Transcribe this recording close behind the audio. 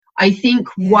I think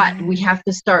what we have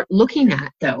to start looking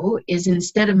at, though, is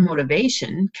instead of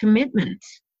motivation, commitment.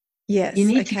 Yes. You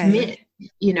need to commit,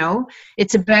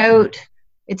 it's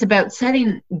about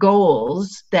setting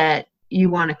goals that you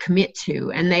want to commit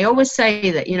to. And they always say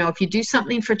that, if you do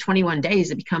something for 21 days,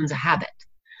 it becomes a habit.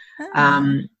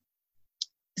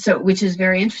 So, which is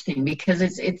very interesting, because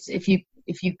it's if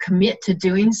you commit to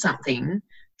doing something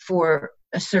for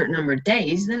a certain number of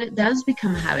days, then it does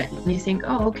become a habit. And you think,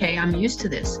 oh, okay, I'm used to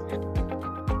this.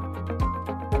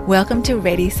 Welcome to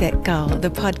Ready, Set, Goal, the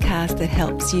podcast that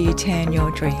helps you turn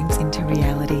your dreams into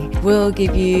reality. We'll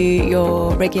give you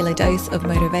your regular dose of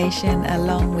motivation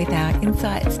along with our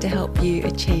insights to help you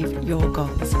achieve your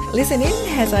goals. Listen in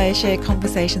as I share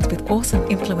conversations with awesome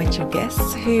influential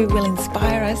guests who will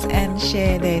inspire us and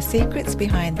share their secrets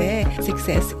behind their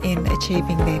success in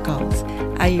achieving their goals.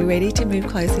 Are you ready to move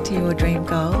closer to your dream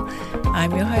goal?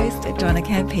 I'm your host, Donna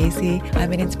Campisi.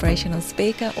 I'm an inspirational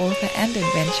speaker, author and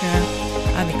adventurer.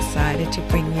 I'm excited to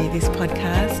bring you this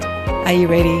podcast. Are you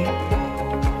ready?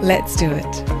 Let's do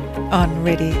it on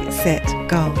Ready, Set,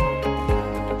 Goal.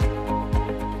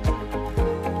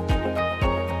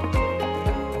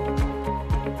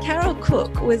 Carol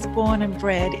Cook was born and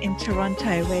bred in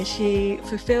Toronto, where she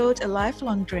fulfilled a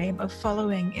lifelong dream of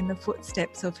following in the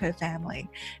footsteps of her family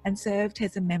and served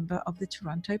as a member of the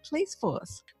Toronto Police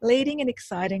Force, leading an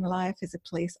exciting life as a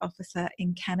police officer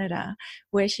in Canada,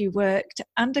 where she worked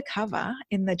undercover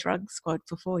in the drug squad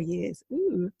for 4 years.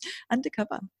 Ooh,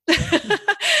 undercover.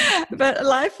 But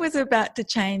life was about to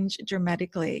change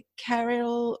dramatically.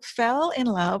 Carol fell in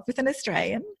love with an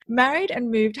Australian, married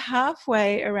and moved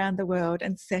halfway around the world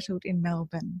and settled in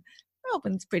Melbourne.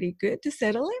 Melbourne's pretty good to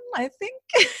settle in, I think.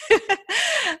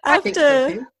 I think so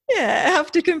too.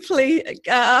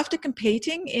 After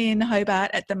competing in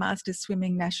Hobart at the Masters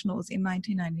Swimming Nationals in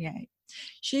 1998,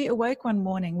 she awoke one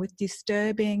morning with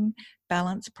disturbing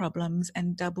balance problems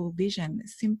and double vision,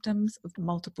 symptoms of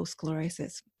multiple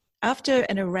sclerosis. After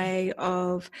an array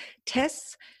of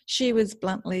tests, she was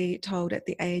bluntly told at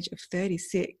the age of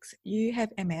 36, "You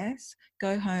have MS,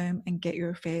 go home and get your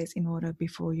affairs in order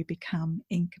before you become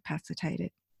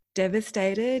incapacitated."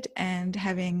 Devastated, and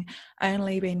having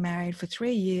only been married for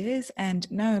 3 years and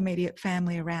no immediate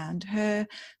family around, her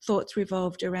thoughts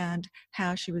revolved around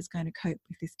how she was going to cope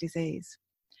with this disease.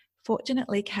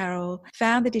 Fortunately, Carol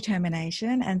found the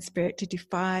determination and spirit to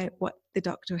defy what the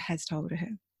doctor has told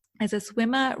her. As a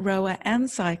swimmer, rower and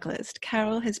cyclist,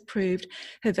 Carol has proved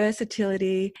her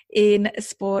versatility in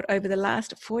sport over the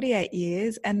last 48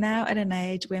 years, and now at an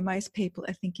age where most people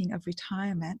are thinking of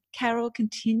retirement, Carol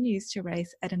continues to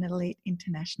race at an elite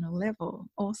international level.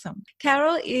 Awesome.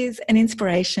 Carol is an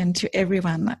inspiration to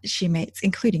everyone she meets,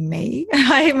 including me.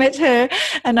 I met her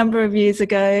a number of years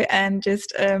ago and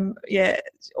just,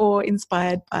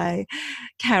 inspired by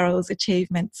Carol's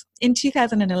achievements. In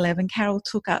 2011, Carol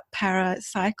took up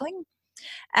paracycling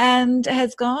and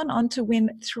has gone on to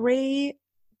win 3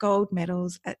 gold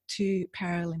medals at 2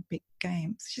 Paralympic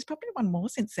Games. She's probably won more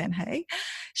since then, hey?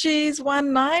 She's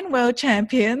won 9 world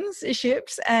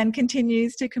championships and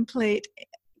continues to compete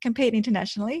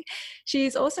internationally. She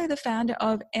is also the founder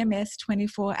of MS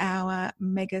 24-Hour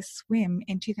Mega Swim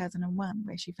in 2001,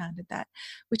 where she founded that,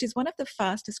 which is one of the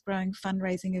fastest growing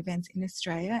fundraising events in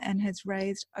Australia and has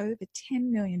raised over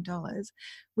 $10 million,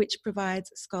 which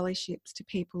provides scholarships to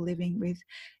people living with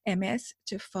MS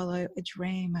to follow a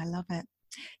dream. I love it.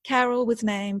 Carol was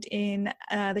named in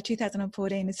the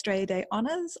 2014 Australia Day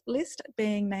Honours list,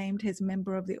 being named as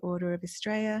Member of the Order of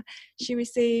Australia. She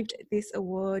received this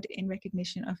award in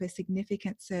recognition of her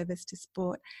significant service to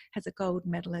sport as a gold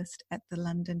medalist at the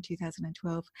London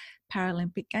 2012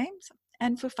 Paralympic Games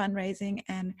and for fundraising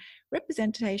and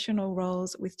representational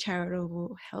roles with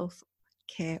charitable health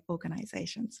care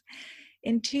organisations.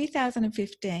 In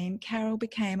 2015, Carol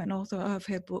became an author of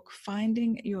her book,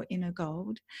 Finding Your Inner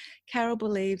Gold. Carol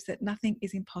believes that nothing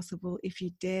is impossible if you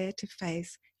dare to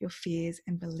face your fears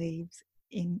and believes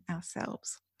in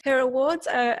ourselves. Her awards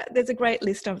there's a great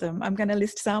list of them. I'm going to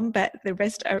list some, but the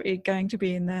rest are going to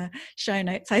be in the show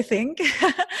notes, I think.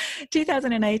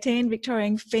 2018,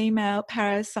 Victorian Female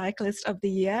Paracyclist of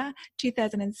the Year.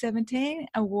 2017,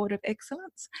 Award of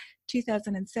Excellence.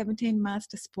 2017,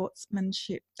 Master Sportsperson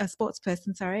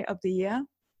of the Year.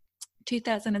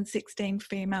 2016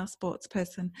 Female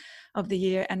Sportsperson of the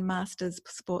Year and Masters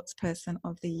Sportsperson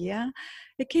of the Year.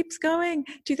 It keeps going.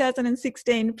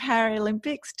 2016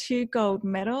 Paralympics, 2 gold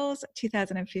medals.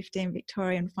 2015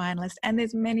 Victorian finalist, and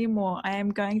there's many more. I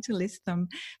am going to list them.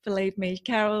 Believe me,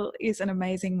 Carol is an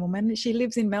amazing woman. She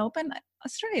lives in Melbourne,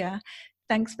 Australia.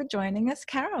 Thanks for joining us,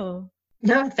 Carol.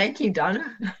 No, thank you,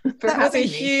 Donna, for that was a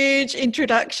huge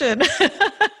introduction.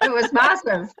 It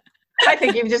impressive. I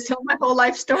think you've just told my whole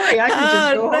life story. I can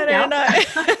just go home now. No.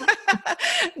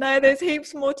 No, there's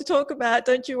heaps more to talk about.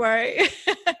 Don't you worry.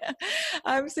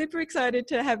 I'm super excited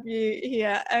to have you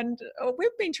here. And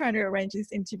we've been trying to arrange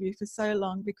this interview for so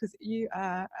long because you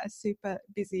are a super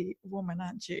busy woman,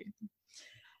 aren't you?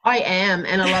 I am.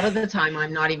 And a lot of the time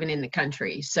I'm not even in the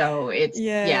country. So it,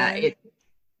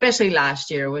 especially last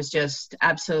year was just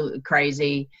absolutely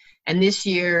crazy. And this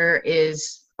year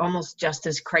is almost just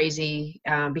as crazy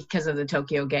because of the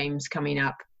Tokyo Games coming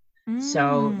up.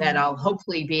 So that I'll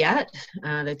hopefully be at.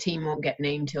 The team won't get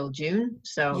named till June.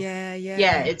 So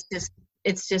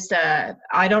it's just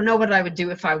I don't know what I would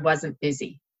do if I wasn't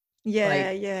busy.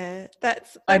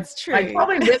 That's true. I'd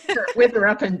probably wither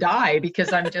up and die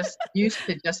because I'm just used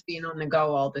to just being on the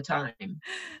go all the time.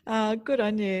 Good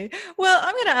on you. Well,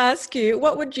 I'm going to ask you,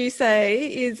 what would you say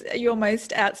is your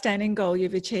most outstanding goal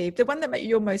you've achieved, the one that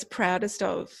you're most proudest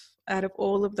of out of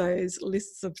all of those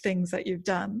lists of things that you've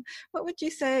done? What would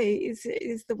you say is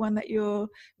the one that you're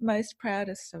most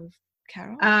proudest of,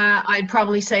 Carol? I'd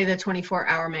probably say the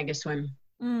 24-hour mega swim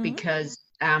because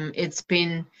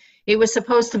it was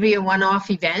supposed to be a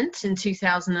one-off event in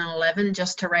 2011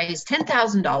 just to raise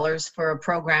 $10,000 for a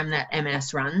program that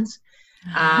MS runs.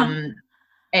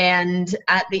 And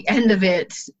at the end of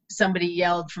it, somebody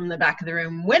yelled from the back of the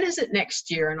room, "When is it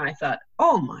next year?" And I thought,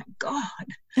 oh my God,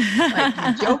 like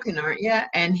you're joking, aren't you?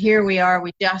 And here we are.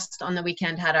 We just on the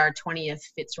weekend had our 20th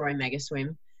Fitzroy Mega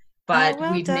Swim, but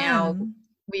we've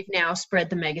now spread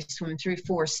the Mega Swim through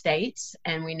 4 states,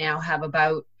 and we now have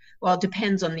it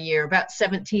depends on the year, about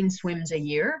 17 swims a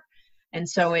year. And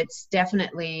so it's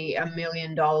definitely $1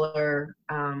 million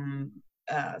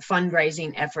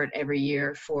fundraising effort every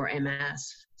year for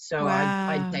MS. So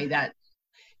I'd say that,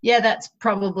 that's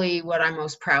probably what I'm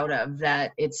most proud of,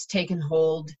 that it's taken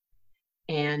hold.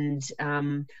 And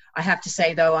I have to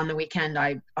say, though, on the weekend,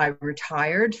 I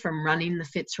retired from running the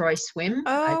Fitzroy Swim.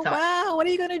 Oh, wow. What are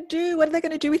you going to do? What are they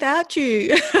going to do without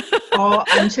you?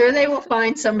 I'm sure they will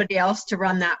find somebody else to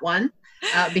run that one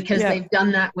because they've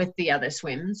done that with the other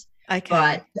swims. Okay.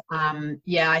 But,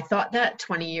 I thought that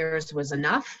 20 years was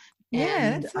enough.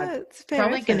 And I'm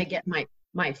probably going to get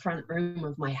my front room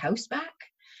of my house back.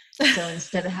 So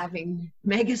instead of having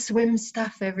mega swim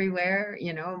stuff everywhere,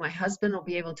 my husband will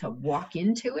be able to walk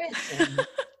into it. And,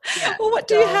 well, what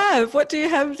do you have? What do you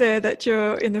have there that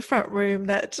you're in the front room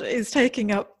that is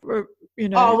taking up,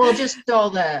 Oh, well, just all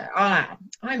the,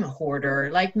 I'm a hoarder,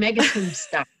 like mega swim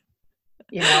stuff,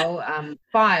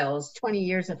 files, 20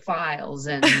 years of files,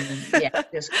 and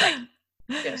just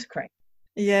crazy.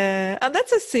 Yeah, and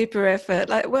that's a super effort.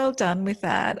 Like, well done with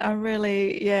that. I'm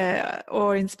really,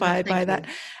 inspired by that.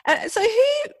 So,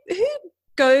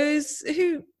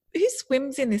 who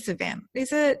swims in this event?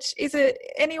 Is it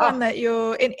anyone that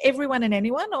you're in? Everyone and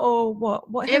anyone, or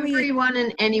what? Everyone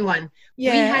and anyone.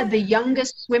 Yeah. We had the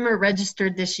youngest swimmer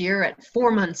registered this year at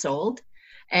 4 months old,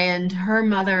 and her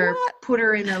mother put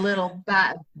her in a little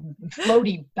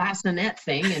floaty bassinet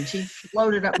thing, and she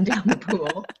floated up and down the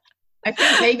pool. I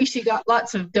think maybe she got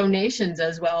lots of donations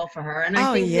as well for her. And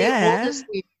I think the oldest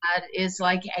we've had is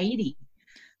like 80.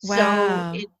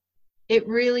 Wow. So it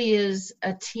really is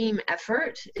a team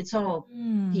effort. It's all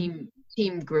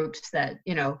team groups that,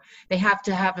 they have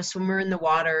to have a swimmer in the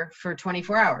water for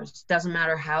 24 hours. Doesn't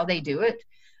matter how they do it.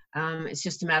 It's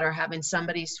just a matter of having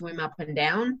somebody swim up and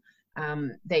down.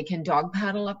 They can dog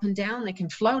paddle up and down. They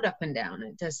can float up and down.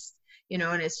 It just,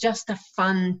 and it's just a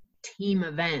fun team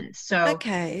event. So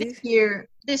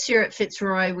this year at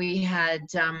Fitzroy, we had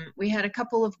a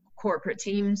couple of corporate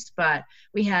teams, but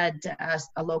we had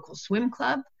a local swim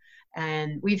club,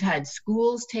 and we've had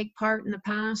schools take part in the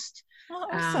past. Oh,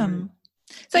 awesome.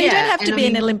 So you don't have to be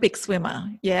an Olympic swimmer,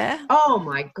 yeah? Oh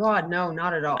my God, no,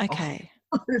 not at all. Okay.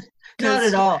 Not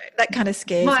at all. That kind of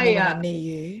scares me when I'm near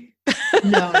you.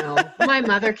 No. My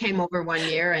mother came over one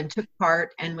year and took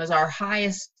part and was our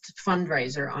highest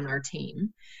fundraiser on our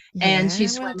team. And she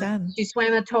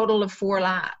swam a total of 4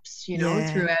 laps,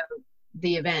 throughout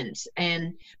the event.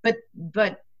 And but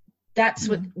that's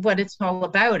what it's all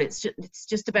about. It's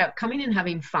just about coming and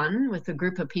having fun with a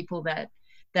group of people that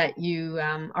you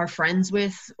are friends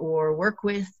with or work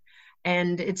with,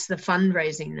 and it's the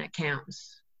fundraising that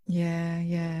counts.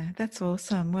 Yeah, that's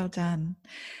awesome. Well done.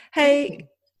 Hey,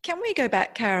 can we go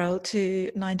back, Carol,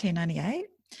 to 1998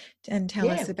 and tell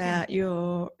us about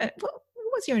what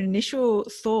was your initial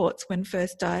thoughts when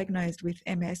first diagnosed with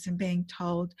MS and being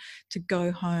told to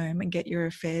go home and get your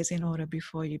affairs in order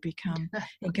before you become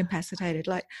incapacitated?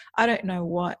 Like, I don't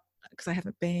know because I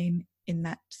haven't been in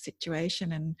that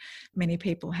situation and many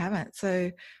people haven't.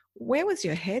 So where was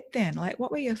your head then? Like,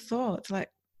 what were your thoughts? Like,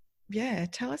 Yeah,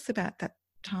 tell us about that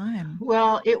time.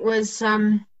 Well, it was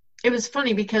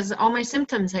funny because all my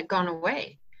symptoms had gone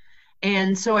away.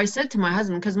 And so I said to my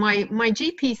husband, because my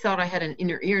GP thought I had an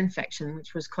inner ear infection,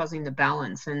 which was causing the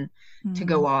balance and to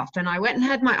go off. And I went and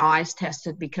had my eyes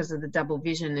tested because of the double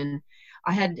vision. And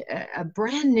I had a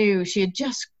brand new, she had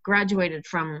just graduated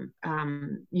from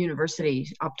university,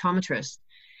 optometrist.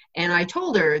 And I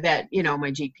told her that,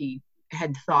 my GP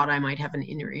had thought I might have an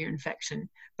inner ear infection.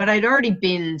 But I'd already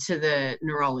been to the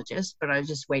neurologist, but I was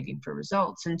just waiting for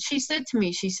results. And she said to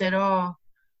me, she says,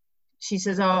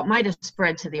 it might have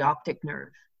spread to the optic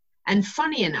nerve. And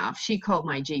funny enough, she called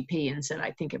my GP and said,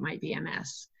 I think it might be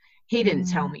MS. He didn't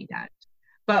tell me that.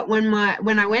 But when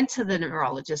I went to the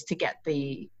neurologist to get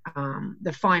the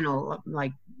final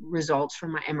results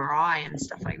from my MRI and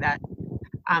stuff like that,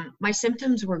 my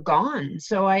symptoms were gone.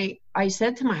 So I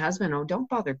said to my husband, oh, don't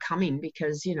bother coming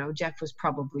because, Jeff was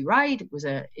probably right. It was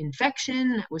an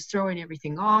infection that was throwing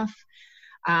everything off.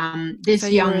 So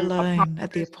you were alone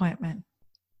at the appointment.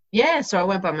 Yeah, so I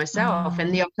went by myself,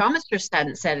 and the optometrist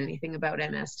hadn't said anything about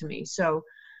MS to me. So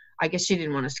I guess she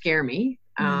didn't want to scare me.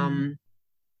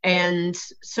 And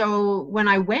so when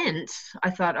I went,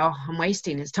 I thought, oh, I'm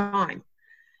wasting his time.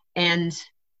 And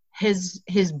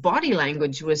his body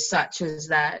language was such as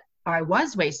that I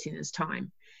was wasting his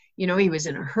time. He was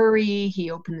in a hurry.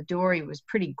 He opened the door. He was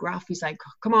pretty gruff. He's like,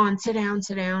 come on, sit down.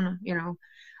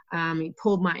 He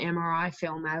pulled my MRI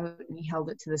film out and he held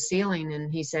it to the ceiling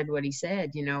and he said what he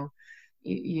said,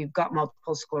 you've got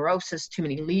multiple sclerosis, too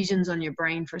many lesions on your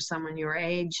brain for someone your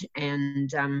age.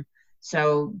 And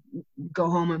so go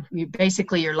home and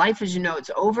basically your life as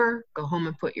it's over. Go home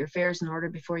and put your affairs in order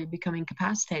before you become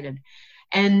incapacitated.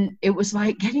 And it was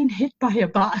like getting hit by a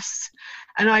bus.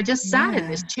 And I just sat in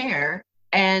this chair,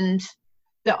 and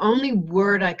the only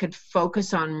word I could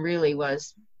focus on really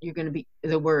was, you're going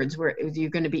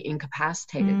to be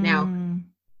incapacitated. Now,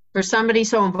 for somebody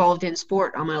so involved in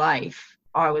sport all my life,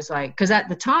 I was like, because at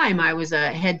the time I was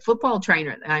a head football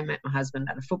trainer. I met my husband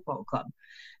at a football club.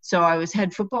 So I was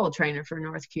head football trainer for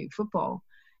North Cute football.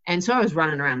 And so I was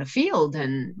running around the field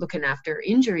and looking after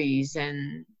injuries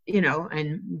and,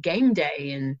 and game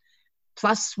day and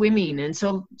plus swimming. And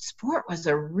so sport was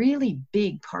a really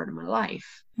big part of my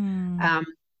life.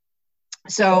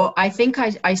 So I think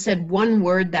I said one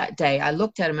word that day. I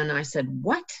looked at him and I said,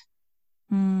 what?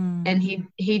 And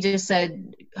he just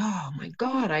said, oh my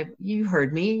God, you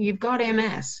heard me. You've got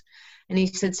MS. And he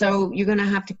said, so you're going to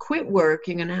have to quit work.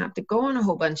 You're going to have to go on a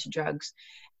whole bunch of drugs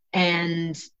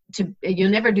and you'll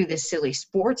never do this silly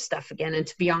sports stuff again. And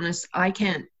to be honest, I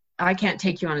can't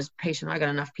take you on as a patient. I got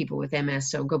enough people with MS.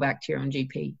 So go back to your own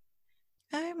GP.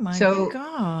 Oh my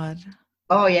God.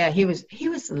 Oh yeah. He was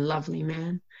a lovely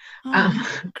man.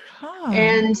 Oh, God.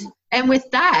 And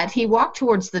with that, he walked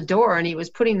towards the door and he was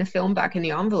putting the film back in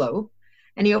the envelope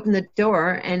and he opened the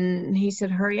door and he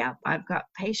said, hurry up. I've got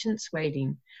patients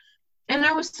waiting. And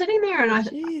I was sitting there and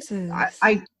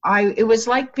it was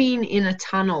like being in a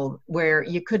tunnel where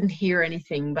you couldn't hear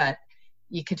anything, but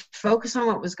you could focus on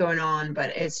what was going on. But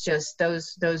it's just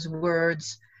those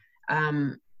words,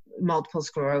 multiple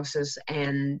sclerosis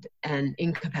and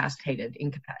incapacitated,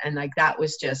 and like that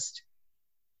was just,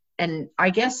 and I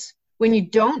guess when you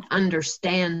don't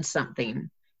understand something,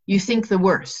 you think the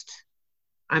worst.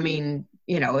 I mean,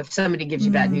 if somebody gives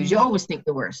you bad news, you always think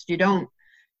the worst. You don't.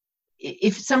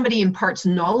 If somebody imparts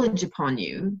knowledge upon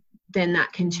you, then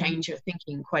that can change your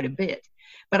thinking quite a bit.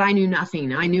 But I knew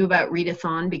nothing. I knew about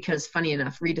Readathon because, funny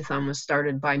enough, Readathon was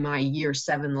started by my year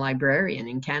 7 librarian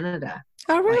in Canada.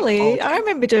 Oh, really? I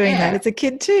remember doing that as a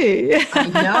kid too. I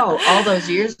know. All those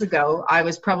years ago, I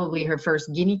was probably her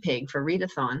first guinea pig for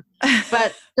Readathon.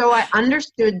 But so I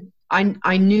understood,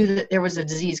 I knew that there was a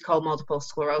disease called multiple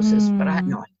sclerosis, but I had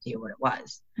no idea what it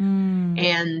was.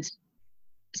 And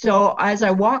so as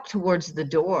I walked towards the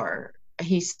door,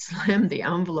 he slammed the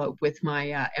envelope with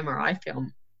my MRI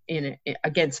film in it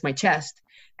against my chest.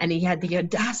 And he had the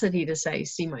audacity to say,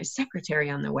 see my secretary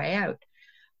on the way out,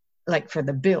 like for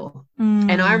the bill.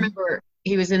 And I remember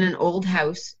he was in an old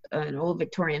house, an old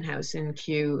Victorian house in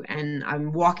Kew. And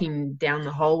I'm walking down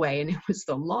the hallway and it was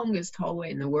the longest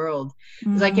hallway in the world. It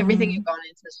was like everything had gone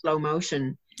into slow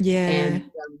motion. Yeah.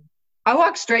 And I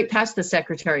walked straight past the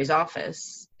secretary's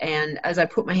office, and as I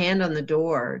put my hand on the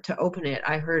door to open it,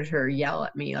 I heard her yell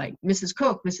at me like, Mrs.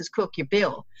 Cook, your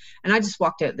bill. And I just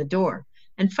walked out the door.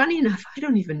 And funny enough, I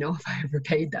don't even know if I ever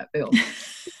paid that bill.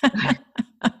 I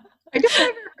don't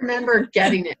ever remember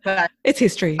getting it, but it's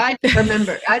history. I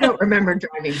don't remember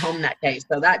driving home that day,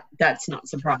 so that's not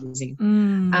surprising.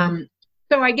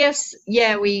 So I guess,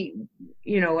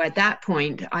 at that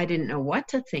point, I didn't know what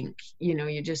to think.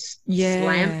 You just Yeah.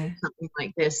 slammed something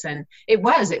like this. And it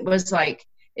was like,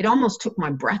 it almost took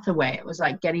my breath away. It was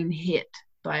like getting hit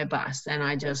by a bus.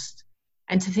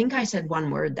 And to think I said one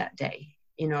word that day,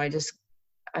 I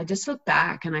just look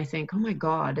back and I think, oh my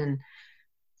God.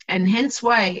 And hence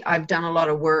why I've done a lot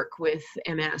of work with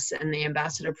MS and the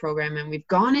ambassador program. And we've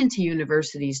gone into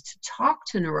universities to talk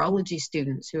to neurology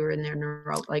students who are in their med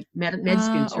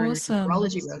students who are in the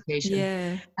neurology rotation.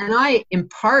 Yeah. And I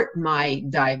impart my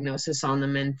diagnosis on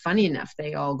them. And funny enough,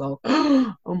 they all go,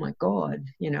 oh my God,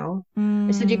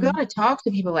 I said, you got to talk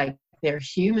to people like they're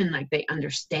human, like they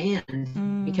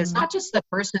understand, because not just the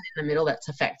person in the middle that's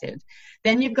affected,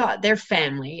 then you've got their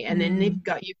family, and then you've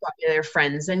got their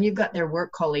friends, and you've got their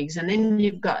work colleagues, and then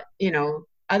you've got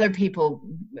other people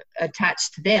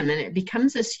attached to them, and it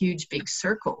becomes this huge big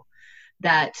circle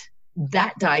that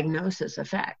diagnosis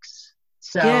affects.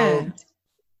 So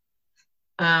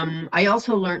I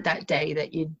also learned that day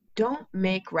that you don't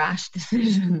make rash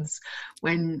decisions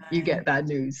when you get bad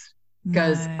news,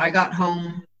 because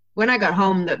when I got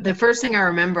home, the first thing I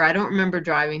remember, I don't remember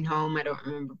driving home. I don't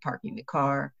remember parking the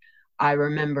car. I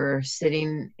remember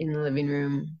sitting in the living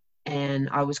room and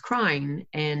I was crying,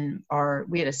 and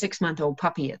we had a 6-month-old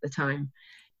puppy at the time,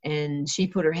 and she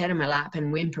put her head in my lap and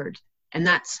whimpered, and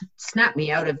that snapped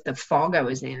me out of the fog I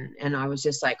was in. And I was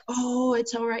just like, oh,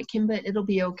 it's all right, Kimba, it'll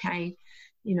be okay.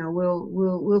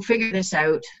 We'll figure this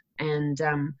out. And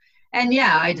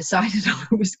yeah, I decided I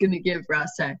was going to give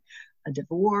Russ a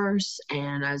divorce,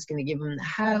 and I was going to give him the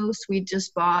house we'd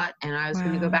just bought, and I was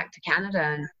going to go back to Canada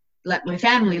and let my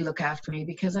family look after me,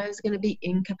 because I was going to be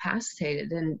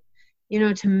incapacitated. And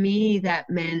to me that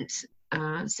meant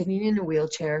sitting in a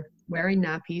wheelchair, wearing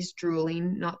nappies,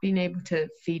 drooling, not being able to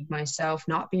feed myself,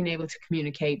 not being able to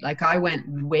communicate. Like, I went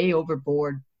way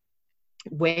overboard,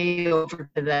 way over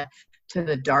to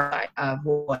the dark side of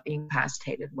what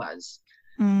incapacitated was.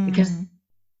 Because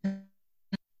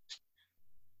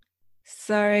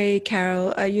sorry,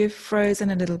 Carol, are you frozen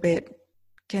a little bit?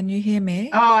 Can you hear me?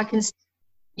 Oh, I can.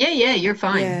 Yeah, you're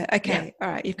fine. Yeah, okay. Yeah.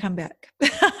 All right, you've come back.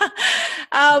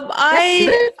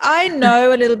 I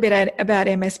know a little bit about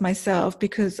MS myself,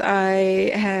 because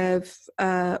I have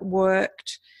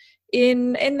worked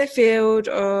in the field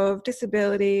of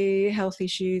disability, health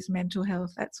issues, mental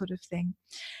health, that sort of thing.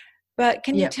 But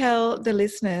can you tell the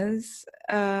listeners,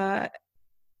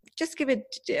 just give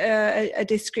a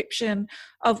description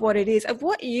of what it is, of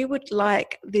what you would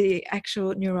like the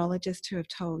actual neurologist to have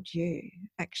told you,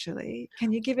 actually?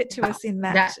 Can you give it to us in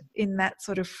that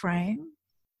sort of frame?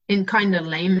 In kind of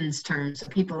layman's terms, so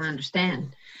people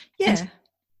understand. Yeah.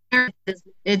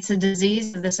 It's a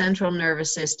disease of the central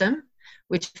nervous system,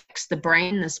 which affects the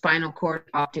brain, the spinal cord,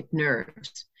 optic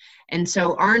nerves. And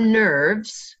so our nerve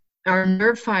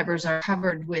fibers are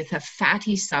covered with a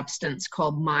fatty substance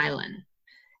called myelin.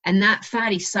 And that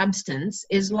fatty substance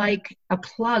is like a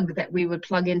plug that we would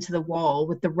plug into the wall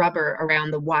with the rubber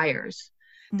around the wires.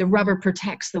 The rubber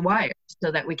protects the wires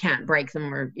so that we can't break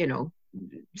them or,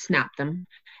 snap them.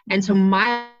 And so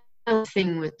myelin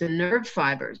thing with the nerve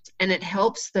fibers, and it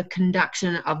helps the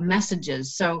conduction of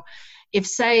messages. So if,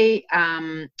 say,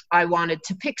 I wanted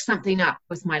to pick something up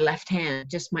with my left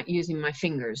hand, using my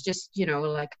fingers,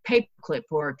 like a paper clip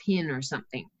or a pin or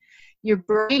something, your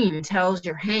brain tells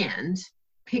your hand,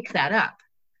 pick that up.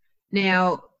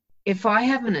 Now, if I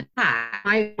have an attack,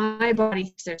 my body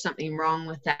thinks there's something wrong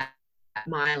with that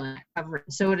myelin covering,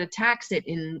 so it attacks it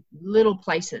in little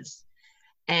places,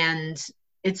 and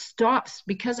it stops,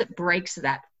 because it breaks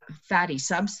that fatty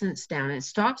substance down. It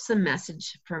stops the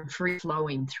message from free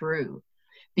flowing through,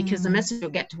 because the message will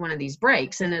get to one of these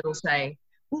breaks and it'll say,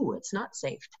 "Ooh, it's not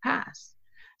safe to pass."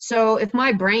 So if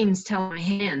my brain's telling my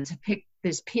hand to pick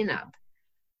this pin up,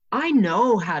 I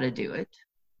know how to do it,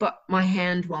 but my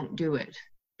hand won't do it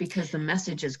because the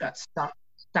message has got stuck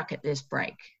at this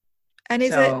break. And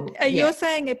you're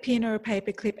saying a pin or a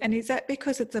paper clip, and is that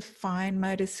because it's a fine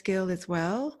motor skill as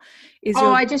well?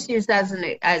 I just used that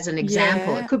as an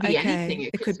example. It could be anything.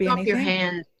 It could stop your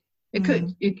hand.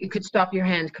 It could stop your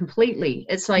hand completely.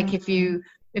 It's like if you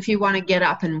want to get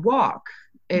up and walk,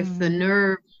 if the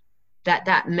nerve,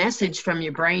 that message from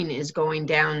your brain is going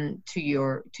down to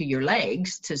your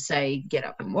legs to say get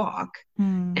up and walk,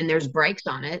 and there's brakes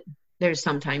on it, there's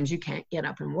sometimes you can't get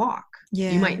up and walk.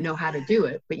 You might know how to do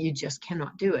it, but you just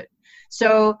cannot do it.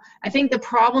 So I think the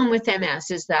problem with MS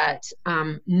is that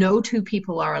no two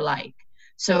people are alike.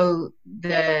 So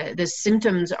the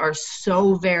symptoms are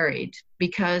so varied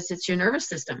because it's your nervous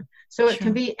system. So it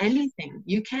can be anything.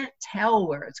 You can't tell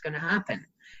where it's going to happen.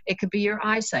 It could be your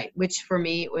eyesight, which for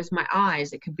me, it was my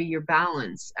eyes. It could be your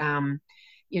balance.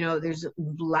 there's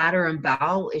bladder and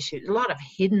bowel issues, a lot of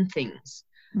hidden things,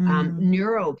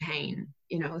 neuro pain,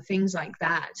 things like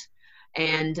that.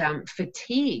 And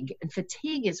fatigue. And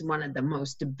fatigue is one of the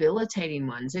most debilitating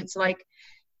ones. It's like,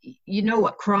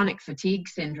 what chronic fatigue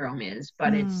syndrome is,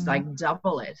 but it's like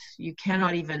double it. You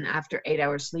cannot even, after 8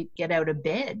 hours sleep, get out of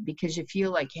bed because you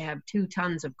feel like you have 2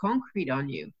 tons of concrete on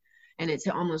you. And it's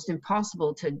almost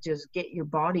impossible to just get your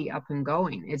body up and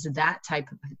going. It's that type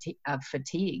of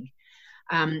fatigue.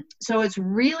 So it's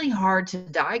really hard to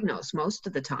diagnose most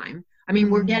of the time. I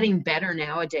mean, we're getting better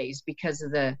nowadays because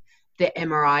of the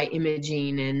MRI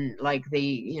imaging, and like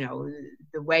the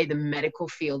way the medical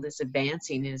field is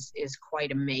advancing is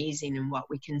quite amazing, and what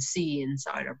we can see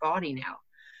inside our body now.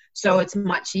 So it's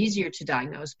much easier to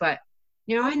diagnose. But,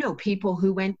 I know people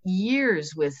who went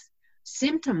years with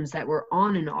symptoms that were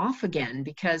on and off again,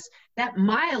 because that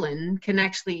myelin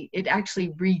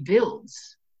actually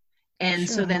rebuilds. And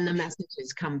so then the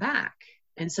messages come back.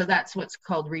 And so that's what's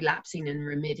called relapsing and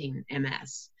remitting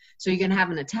MS. So you can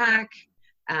have an attack.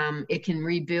 It can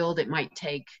rebuild. It might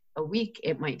take a week.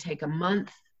 It might take a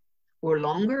month or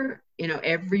longer.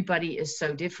 Everybody is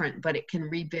so different, but it can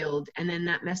rebuild. And then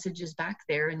that message is back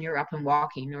there and you're up and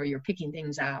walking, or you're picking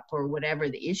things up, or whatever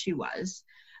the issue was,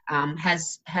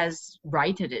 has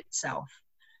righted itself.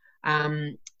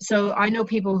 So I know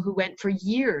people who went for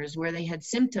years where they had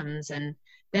symptoms, and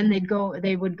then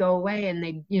they would go away, and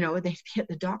they'd hit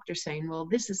the doctor saying, well,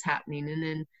 this is happening. And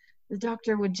then the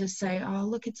doctor would just say, oh,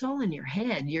 look, it's all in your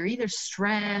head. You're either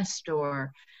stressed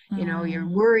or, you're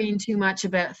worrying too much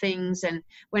about things. And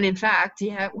when in fact,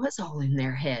 it was all in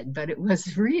their head, but it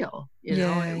was real,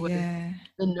 it was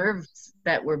the nerves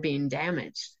that were being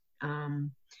damaged.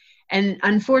 And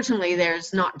unfortunately,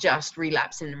 there's not just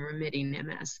relapsing and remitting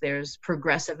MS. There's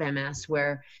progressive MS,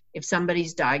 where if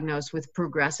somebody's diagnosed with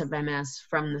progressive MS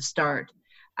from the start,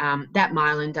 that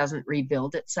myelin doesn't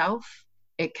rebuild itself.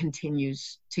 It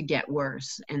continues to get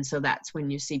worse. And so that's when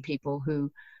you see people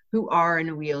who are in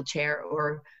a wheelchair,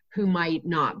 or who might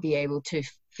not be able to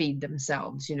feed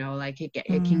themselves,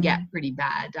 it can get pretty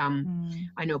bad.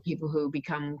 I know people who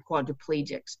become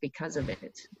quadriplegics because of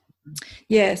it.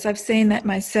 Yes, I've seen that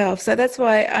myself. So that's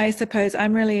why I suppose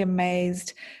I'm really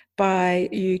amazed by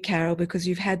you, Carol, because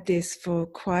you've had this for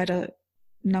quite a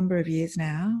number of years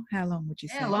now. How long would you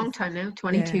say? A long time now,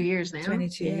 22 years now.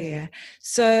 22, yeah.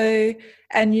 So,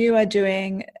 and you are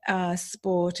doing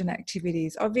sport and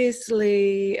activities,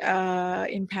 obviously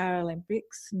in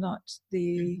Paralympics, not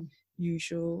the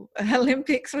usual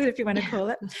Olympics, if you want to call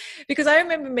it, because I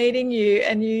remember meeting you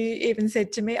and you even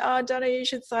said to me, oh, Donna, you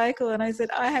should cycle. And I said,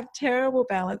 I have terrible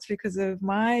balance because of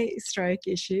my stroke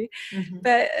issue.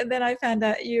 But then I found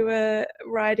out you were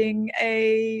riding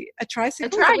a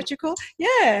tricycle, is that what you call?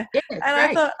 And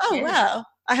I thought, wow,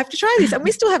 I have to try this. And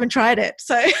we still haven't tried it.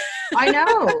 So I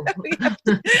know.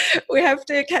 we have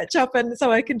to catch up, and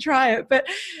so I can try it. But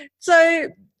so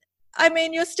I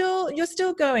mean, you're still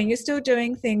going, you're still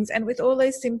doing things. And with all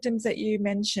those symptoms that you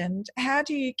mentioned, how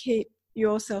do you keep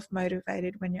yourself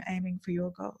motivated when you're aiming for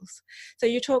your goals? So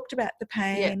you talked about the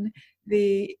pain,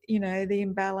 the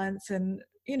imbalance, and,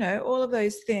 all of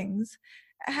those things.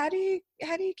 How do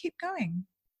you keep going?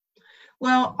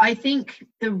 Well, I think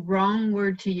the wrong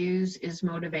word to use is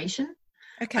motivation.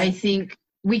 Okay. I think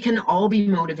we can all be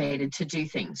motivated to do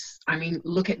things. I mean,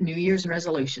 look at New Year's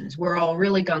resolutions. We're all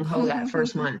really gung-ho that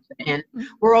first month, and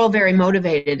we're all very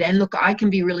motivated. And look, I can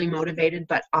be really motivated,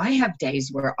 but I have days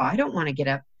where I don't want to get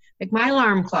up. Like my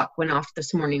alarm clock went off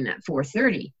this morning at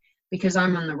 4:30 because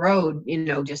I'm on the road,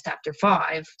 just after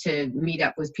 5 to meet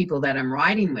up with people that I'm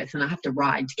riding with, and I have to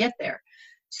ride to get there.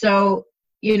 So,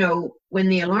 when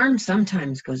the alarm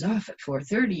sometimes goes off at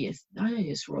 4:30, I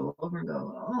just roll over and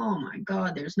go, oh my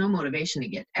God, there's no motivation to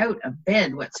get out of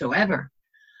bed whatsoever.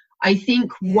 I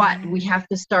think what we have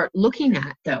to start looking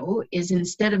at, though, is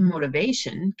instead of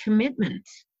motivation, commitment.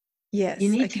 Yes. You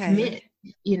need to commit,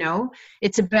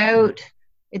 it's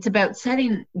about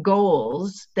setting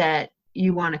goals that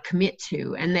you want to commit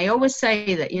to. And they always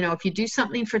say that, if you do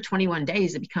something for 21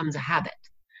 days, it becomes a habit.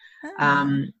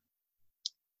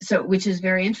 So, which is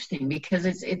very interesting, because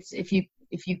it's if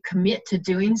you commit to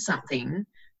doing something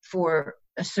for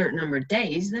a certain number of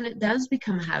days, then it does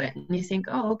become a habit, and you think,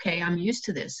 oh, okay, I'm used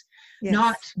to this. Yes.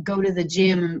 Not go to the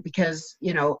gym because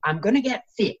I'm going to get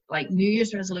fit, like New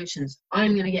Year's resolutions.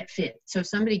 I'm going to get fit. So if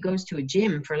somebody goes to a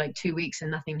gym for like 2 weeks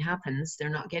and nothing happens, they're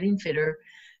not getting fitter,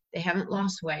 they haven't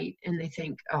lost weight, and they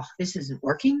think, oh, this isn't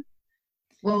working.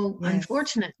 Well,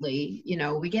 unfortunately,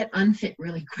 we get unfit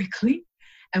really quickly.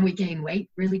 And we gain weight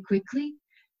really quickly.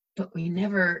 but we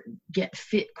never get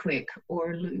fit quick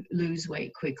or lose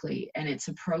weight quickly. And it's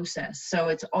a process. So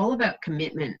it's all about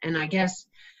commitment. And I guess,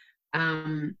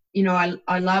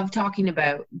 I love talking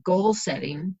about goal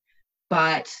setting,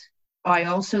 but I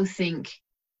also think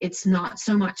it's not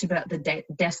so much about the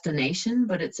destination,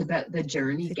 but it's about the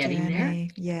journey getting there.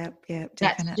 Yep,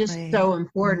 definitely. That's just so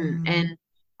important. And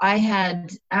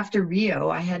after Rio,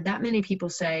 I had that many people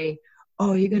say,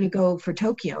 oh, you're going to go for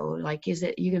Tokyo. Like, you're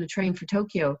going to train for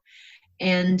Tokyo?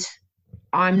 And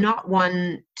I'm not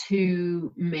one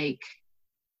to make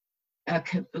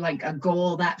a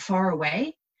goal that far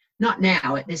away. Not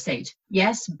now at this age.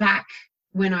 Yes, back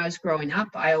when I was growing up,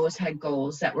 I always had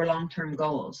goals that were long-term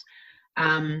goals.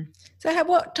 So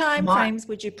what time frames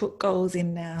would you put goals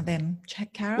in now then,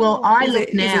 Carol? Well, I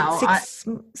look now. Is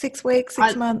it 6 weeks,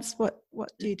 6 months? What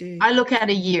do you do? I look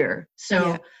at a year.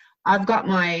 So I've got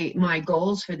my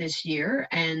goals for this year,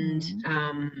 and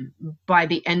by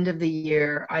the end of the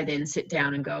year, I then sit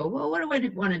down and go, well, what do I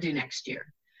want to do next year?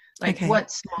 Like,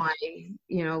 what's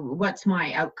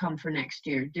my outcome for next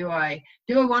year? Do I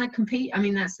want to compete? I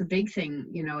mean, that's the big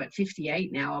thing, at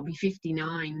 58 now, I'll be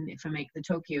 59 if I make the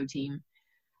Tokyo team.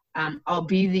 I'll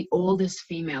be the oldest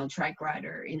female trike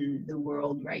rider in the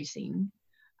world racing.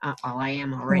 I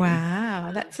am already.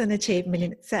 Wow, that's an achievement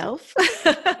in itself.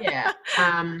 Yeah.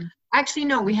 Actually,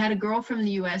 no, we had a girl from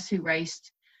the US who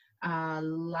raced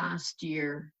last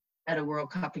year at a World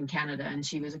Cup in Canada, and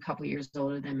she was a couple years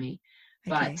older than me.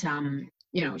 But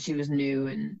she was new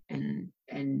and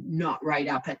not right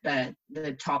up at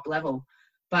the top level.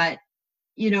 But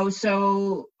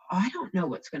so I don't know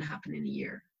what's going to happen in a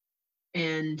year,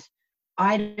 and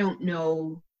I don't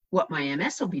know what my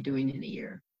MS will be doing in a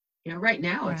year. Right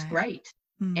now it's great,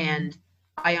 and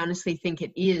I honestly think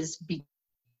it is because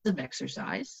of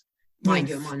exercise. Mind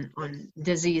you, I'm on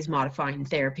disease modifying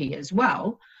therapy as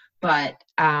well, but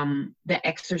the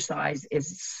exercise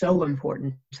is so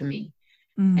important to me.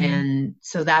 And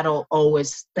so that'll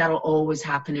always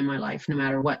happen in my life, no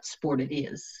matter what sport it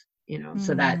is,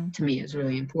 so that to me is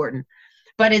really important.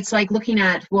 But it's like looking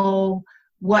at, well,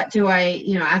 what do I,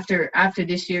 after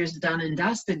this year's done and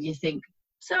dusted, you think,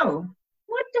 so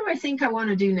what do I think I want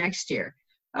to do next year?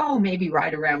 Oh, maybe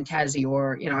ride around Tassie,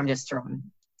 or, I'm just throwing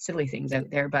silly things out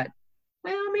there, but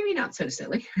well, maybe not so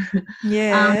silly.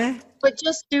 Yeah. But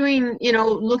just doing,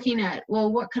 looking at,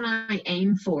 well, what can I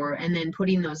aim for? And then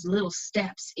putting those little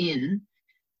steps in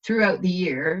throughout the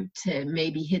year to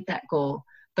maybe hit that goal.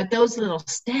 But those little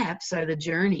steps are the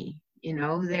journey,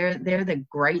 they're the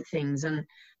great things. And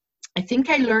I think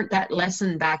I learned that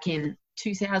lesson back in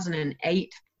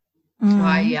 2008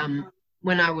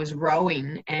 when I was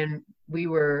rowing, and we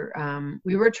were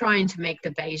trying to make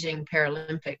the Beijing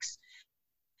Paralympics.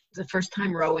 The first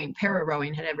time para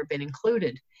rowing had ever been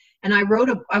included. And I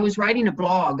was writing a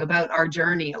blog about our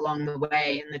journey along the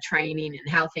way and the training and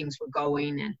how things were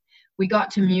going. And we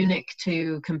got to Munich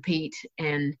to compete.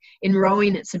 And in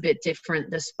rowing, it's a bit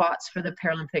different. The spots for the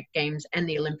Paralympic Games and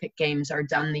the Olympic Games are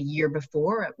done the year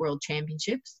before at World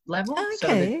Championships level.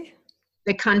 Okay. So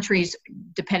the countries,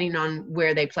 depending on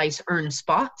where they place, earn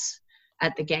spots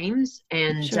at the games.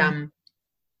 And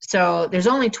so there's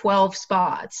only 12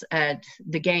 spots at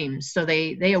the games. So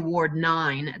they award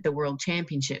 9 at the World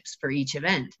Championships for each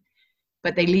event,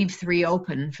 but they leave 3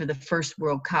 open for the first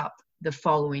World Cup the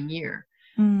following year.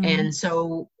 And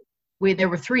so there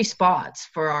were 3 spots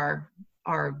for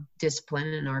our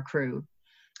discipline and our crew.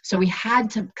 So we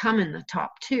had to come in the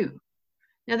top 2.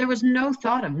 Now, there was no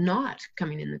thought of not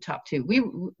coming in the top 2.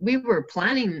 We were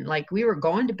planning, like, we were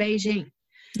going to Beijing.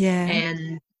 Yeah.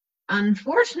 And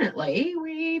unfortunately,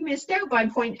 we missed out by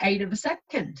 0.8 of a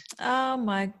second. Oh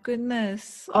my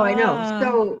goodness! Oh, I know.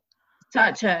 So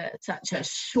such a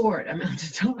short amount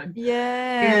of time.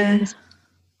 Yeah. And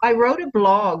I wrote a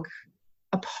blog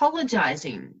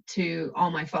apologizing to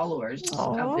all my followers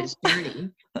of this journey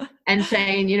and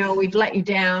saying, we've let you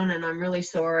down, and I'm really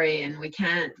sorry, and we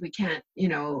can't,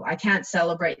 I can't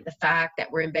celebrate the fact that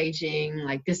we're in Beijing.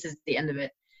 Like, this is the end of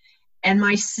it. And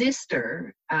my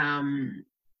sister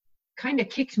kind of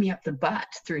kicked me up the butt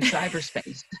through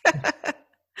cyberspace.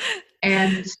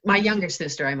 And my younger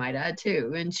sister, I might add,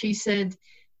 too. And she said,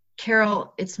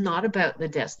 Carol, it's not about the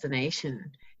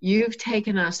destination. You've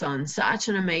taken us on such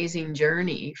an amazing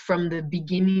journey from the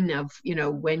beginning of,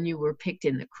 when you were picked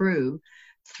in the crew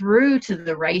through to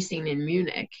the racing in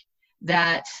Munich,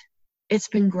 that it's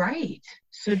been great.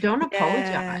 So don't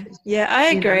apologize. Yeah, I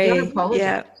agree. Don't apologize.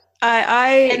 Yeah.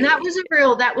 And that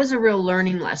was a real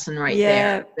learning lesson right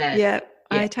there.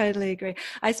 I totally agree.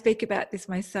 I speak about this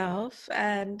myself,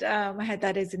 and I had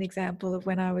that as an example of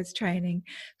when I was training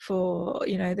for,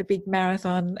 you know, the big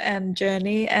marathon and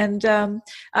journey. And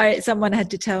someone had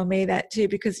to tell me that too,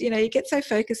 because, you know, you get so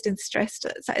focused and stressed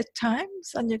at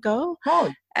times on your goal.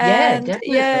 Oh, yeah, And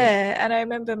definitely. and I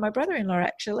remember my brother-in-law,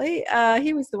 actually,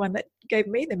 he was the one that gave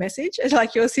me the message,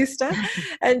 like your sister,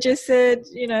 and just said,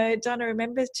 you know, Donna,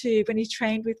 remember to, when he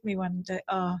trained with me one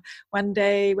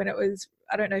day when it was,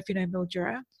 I don't know if you know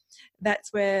Mildura,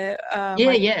 that's where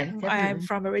I'm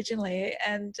from originally,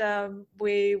 and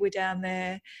we were down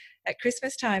there at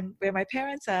Christmas time where my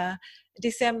parents are.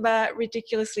 December,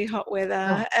 ridiculously hot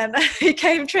weather, and he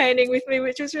came training with me,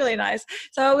 which was really nice.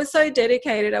 So I was so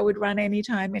dedicated, I would run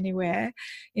anytime, anywhere,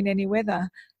 in any weather.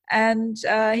 And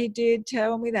he did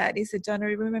tell me that. He said, Donna,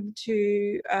 remember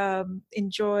to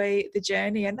enjoy the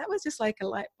journey. And that was just like a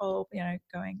light bulb, you know,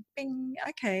 going, bing,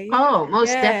 okay. Oh,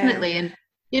 most definitely. And,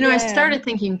 you know, I started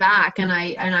thinking back, and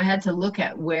I had to look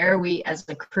at where we, as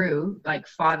a crew, like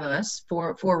 5 of us,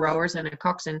 four rowers and a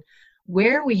coxswain,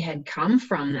 where we had come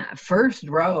from that first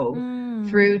row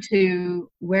through to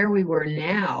where we were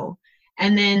now.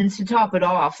 And then to top it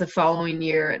off, the following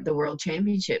year at the World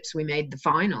Championships, we made the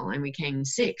final and we came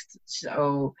 6th.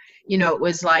 So, you know, it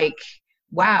was like,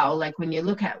 wow, like when you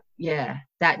look at,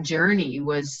 that journey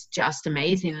was just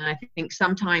amazing. And I think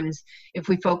sometimes if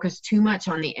we focus too much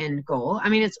on the end goal, I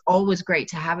mean, it's always great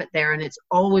to have it there, and it's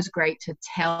always great to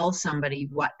tell somebody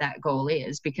what that goal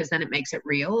is, because then it makes it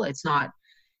real. It's not,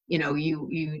 you know,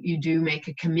 you do make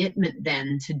a commitment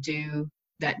then to do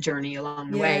that journey along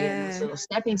the way, and those little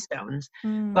stepping stones.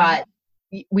 But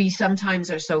we sometimes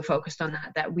are so focused on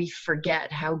that we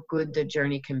forget how good the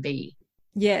journey can be.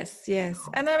 Yes.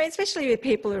 And I mean, especially with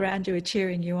people around you are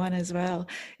cheering you on as well.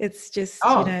 It's just,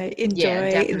 you know,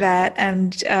 enjoy that,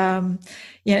 and,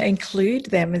 you know, include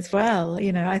them as well.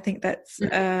 You know, I think that's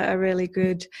a really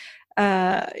good,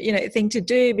 you know, thing to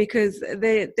do, because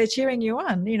they're cheering you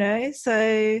on, you know.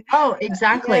 So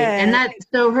exactly. And that,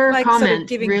 so her like comment sort of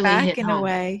giving really back hit in home. a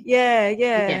way.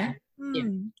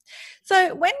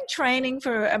 So when training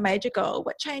for a major goal,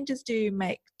 what changes do you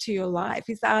make to your life?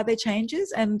 Are there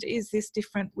changes, and is this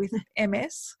different with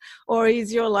MS, or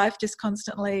is your life just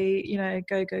constantly, you know,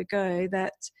 go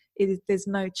that there's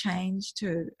no change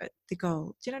to the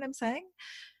goal? Do you know what I'm saying?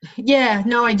 Yeah,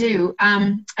 no, I do.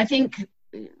 I think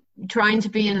trying to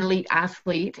be an elite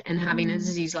athlete and having a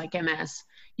disease like MS,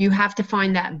 you have to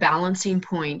find that balancing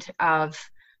point of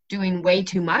doing way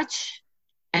too much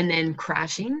and then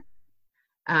crashing.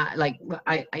 Like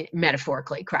I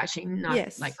metaphorically crashing, not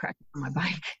like crashing on my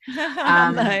bike.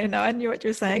 No, I knew what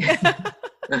you were saying.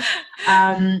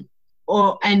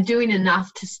 And doing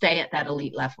enough to stay at that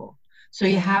elite level. So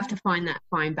you have to find that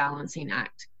fine balancing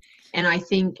act. And I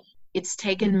think it's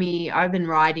taken me, I've been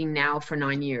riding now for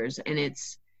 9 years, and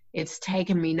it's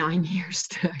taken me 9 years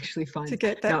to actually find to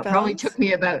get that balance. It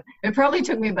probably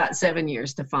took me about 7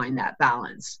 years to find that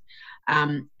balance.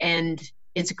 And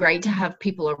it's great to have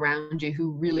people around you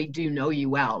who really do know you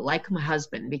well, like my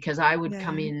husband, because I would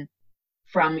come in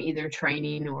from either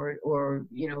training or,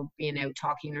 you know, being out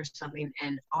talking or something,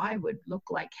 and I would look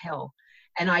like hell.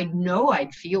 And I know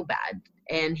I'd feel bad.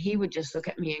 And he would just look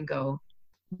at me and go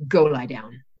lie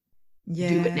down. Do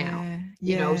it now.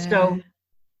 You know, so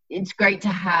it's great to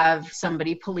have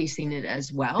somebody policing it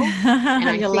as well.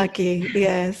 And You're lucky.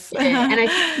 Yes. And I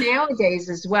think nowadays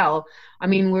as well, I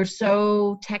mean, we're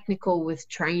so technical with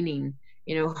training,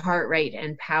 you know, heart rate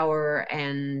and power,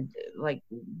 and like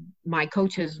my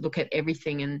coaches look at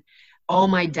everything, and all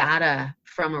my data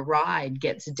from a ride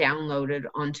gets downloaded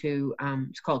onto,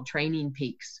 it's called Training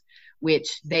Peaks,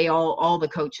 which they all the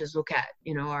coaches look at,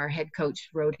 you know, our head coach,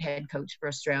 road head coach for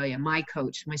Australia, my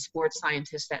coach, my sports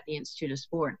scientist at the Institute of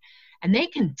Sport. And they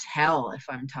can tell if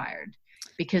I'm tired,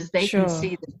 because they can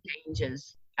see the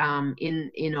changes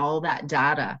in all that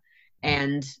data.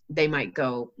 And they might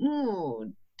go,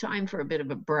 ooh, time for a bit of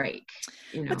a break.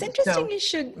 You know, it's interesting you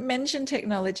should mention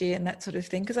technology and that sort of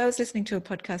thing, because I was listening to a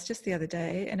podcast just the other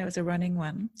day, and it was a running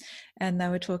one, and they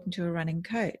were talking to a running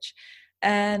coach.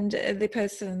 And the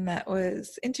person that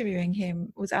was interviewing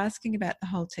him was asking about the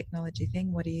whole technology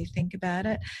thing. What do you think about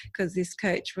it? Because this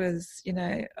coach was, you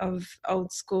know, of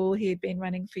old school. He had been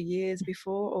running for years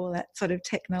before all that sort of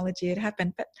technology had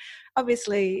happened, but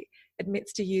obviously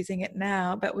admits to using it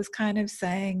now, but was kind of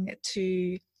saying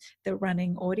to the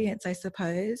running audience, I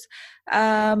suppose,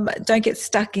 don't get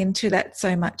stuck into that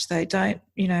so much though. Don't,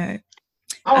 you know,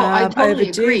 Oh, I totally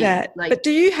overdo agree. that. Like, But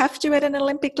do you have to, at an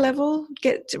Olympic level,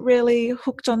 get really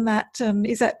hooked on that?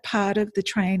 Is that part of the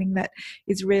training that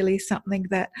is really something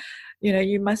that,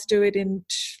 you must do it in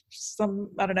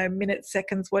some, I don't know, minutes,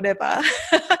 seconds, whatever,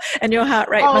 and your heart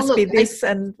rate oh, must be look, this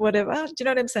and whatever. Do you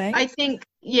know what I'm saying? I think,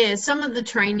 yeah, some of the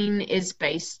training is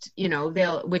based,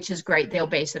 which is great. They'll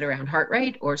base it around heart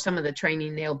rate, or some of the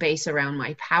training they'll base around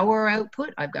my power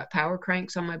output. I've got power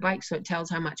cranks on my bike, so it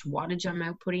tells how much wattage I'm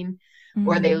outputting,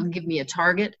 or they'll give me a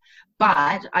target.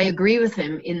 But I agree with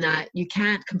him in that you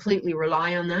can't completely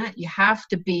rely on that. You have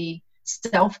to be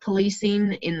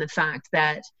self-policing in the fact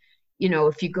that,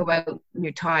 if you go out and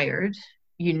you're tired,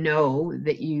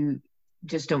 that you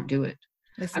just don't do it.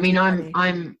 I mean,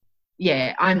 I'm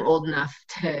old enough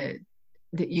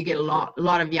that you get a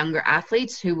lot of younger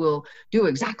athletes who will do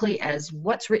exactly as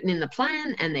what's written in the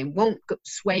plan, and they won't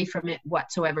sway from it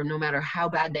whatsoever, no matter how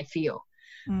bad they feel.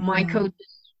 My coach,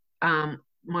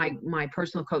 my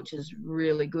personal coach, is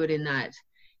really good in that.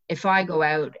 If I go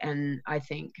out and I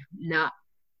think not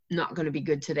going to be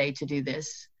good today to do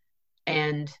this,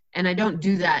 and I don't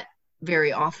do that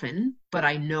very often, but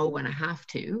I know when I have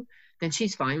to, then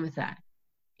she's fine with that.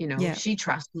 She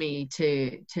trusts me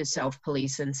to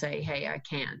self-police and say, hey, I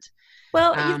can't.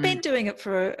 Well, you've been doing it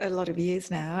for a lot of years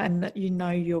now, and you know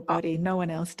your body. No one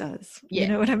else does. Yeah, you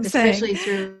know what I'm saying? Especially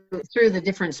through the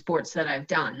different sports that I've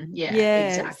done. Yeah,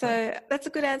 exactly. So that's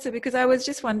a good answer, because I was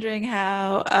just wondering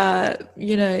how,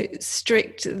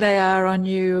 strict they are on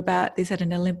you about this at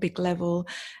an Olympic level,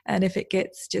 and if it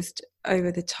gets just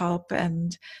over the top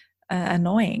and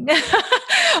annoying.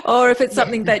 Or if it's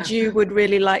something that you would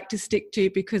really like to stick to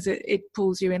because it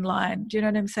pulls you in line. Do you know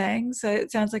what I'm saying? So it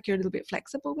sounds like you're a little bit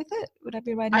flexible with it. Would I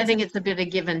be right? I think it's a bit of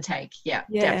give and take. Yeah,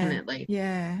 definitely.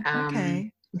 Yeah.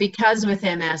 Okay. Because with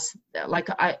MS, like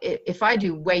if I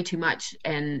do way too much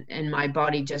and my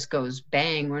body just goes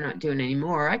bang, we're not doing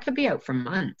anymore, I could be out for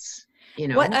months.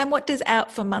 What does out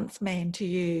for months mean to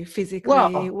you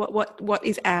physically? Well, what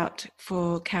is out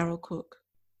for Carol Cook?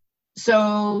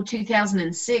 So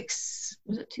 2006,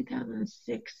 was it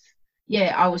 2006?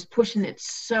 Yeah, I was pushing it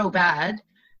so bad.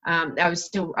 I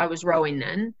was rowing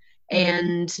then,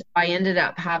 and I ended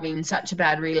up having such a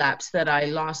bad relapse that I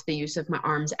lost the use of my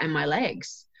arms and my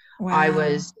legs. Wow. I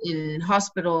was in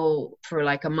hospital for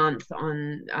like a month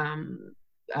on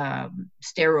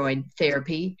steroid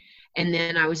therapy, and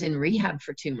then I was in rehab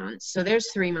for 2 months. So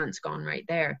there's 3 months gone right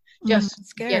there.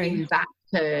 Just getting back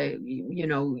to,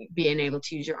 being able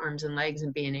to use your arms and legs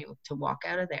and being able to walk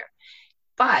out of there.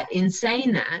 But in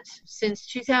saying that, since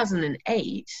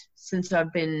 2008, since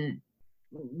I've been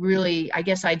really, I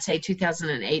guess I'd say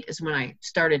 2008 is when I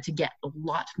started to get a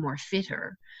lot more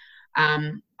fitter.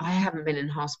 I haven't been in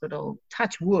hospital,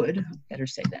 touch wood, I better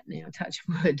say that now, touch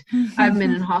wood. I've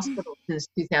been in hospital since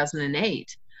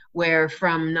 2008, where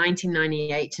from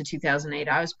 1998 to 2008,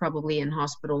 I was probably in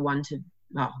hospital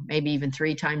maybe even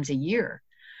 3 times a year.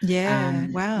 Yeah,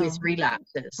 wow. With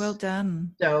relapses. Well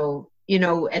done. So,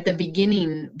 at the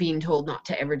beginning, being told not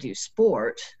to ever do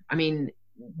sport, I mean,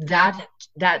 that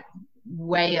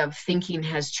way of thinking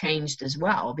has changed as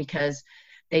well, because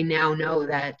they now know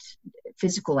that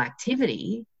physical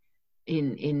activity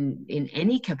in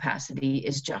any capacity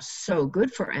is just so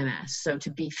good for MS. So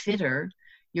to be fitter,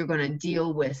 you're going to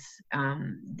deal with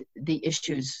the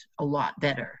issues a lot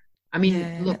better. I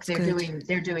mean, look,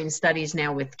 they're doing studies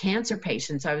now with cancer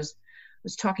patients. I was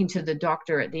talking to the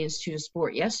doctor at the Institute of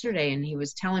Sport yesterday, and he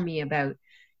was telling me about,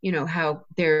 how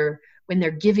when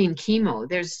they're giving chemo,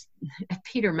 at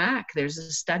Peter Mac, there's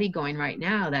a study going right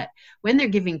now that when they're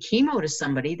giving chemo to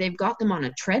somebody, they've got them on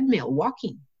a treadmill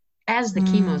walking as the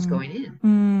chemo's going in,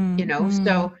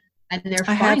 so, and they're finding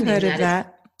I have heard of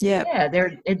that. Yeah,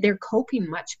 they're coping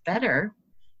much better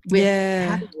with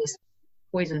having this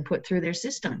poison put through their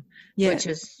system, which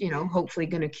is, hopefully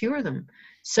going to cure them.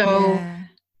 So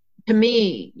to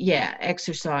me,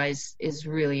 exercise is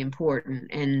really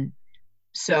important. And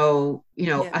so,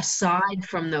 aside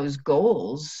from those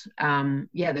goals,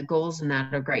 the goals in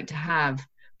that are great to have,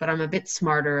 but I'm a bit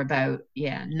smarter about,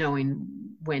 knowing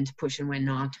when to push and when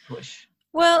not to push.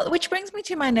 Well, which brings me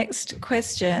to my next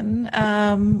question.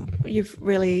 You've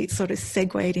really sort of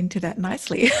segued into that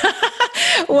nicely.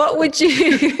 What would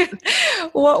you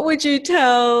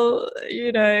tell,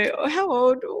 how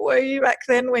old were you back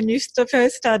then when you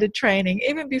first started training,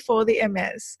 even before the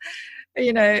MS?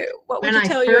 What would you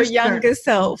tell your younger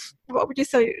self? What would you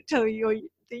tell the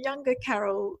younger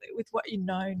Carol with what you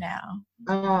know now?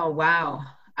 Oh, wow.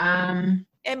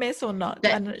 MS or not,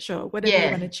 I'm not sure, whatever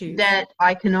you want to choose. That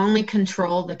I can only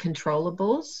control the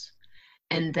controllables,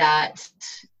 and that,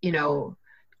 no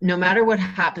matter what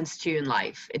happens to you in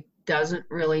life, doesn't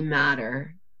really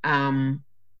matter. And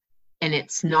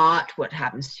it's not what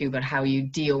happens to you, but how you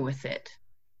deal with it,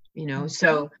 you know?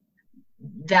 So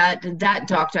that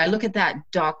doctor, I look at that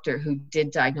doctor who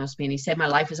did diagnose me, and he said, my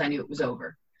life as I knew it was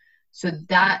over. So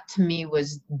that to me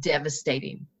was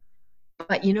devastating.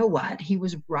 But you know what? He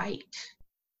was right.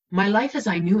 My life as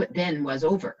I knew it then was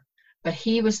over, but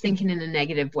he was thinking in a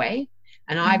negative way.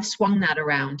 And I've swung that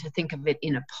around to think of it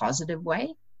in a positive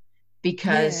way,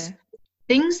 because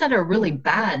things that are really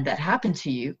bad that happen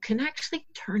to you can actually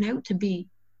turn out to be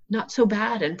not so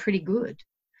bad and pretty good.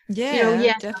 Yeah, you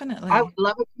know, definitely. I would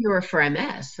love a cure for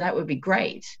MS. That would be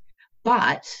great.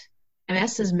 But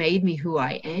MS has made me who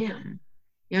I am.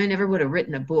 You know, I never would have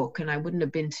written a book, and I wouldn't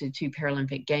have been to 2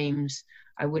 Paralympic Games.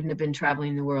 I wouldn't have been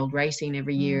traveling the world racing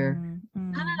every year. None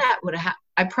of that would have happened.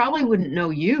 I probably wouldn't know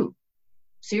you,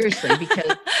 seriously,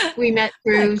 because we met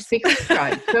through Speakers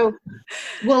Tribe. So,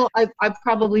 well, I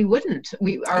probably wouldn't.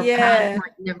 Our paths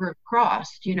might never have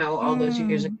crossed, you know, all those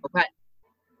years ago. But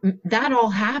that all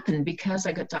happened because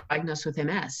I got diagnosed with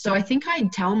MS. So I think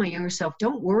I'd tell my younger self,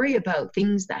 don't worry about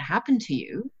things that happen to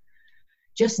you.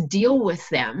 Just deal with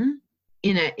them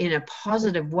in a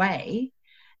positive way,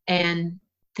 and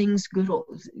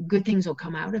good things will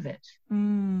come out of it.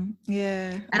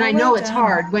 Yeah. And I know it's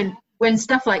hard when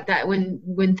stuff like that,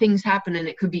 when things happen, and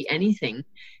it could be anything,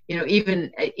 you know,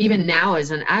 even now as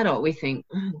an adult, we think,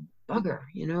 oh, bugger,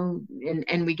 you know,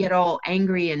 and we get all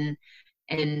angry and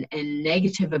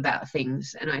negative about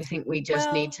things. And I think we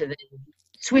just need to then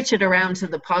switch it around to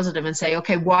the positive and say,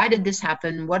 okay, why did this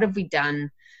happen? What have we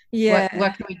done?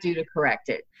 What can we do to correct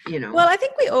it? You know. Well, I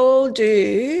think we all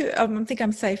do. I think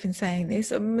I'm safe in saying this.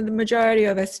 The majority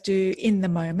of us do in the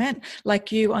moment,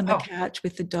 like you on the couch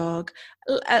with the dog.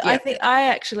 I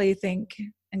actually think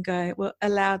and go, well,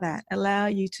 allow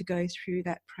you to go through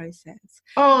that process.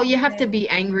 Oh, you have to be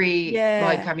angry.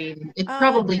 Like, I mean, it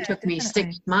probably took me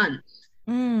 6 months.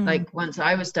 Like once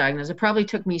I was diagnosed, it probably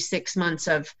took me 6 months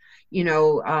of, you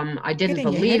know, I didn't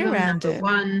believe him, number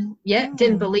one.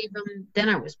 Didn't believe him. Then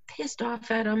I was pissed off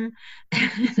at him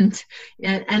and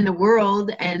the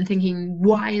world, and thinking,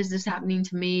 why is this happening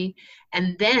to me?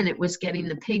 And then it was getting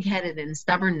the pig-headed and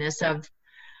stubbornness of,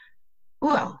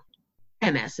 well,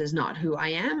 MS is not who I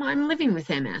am. I'm living with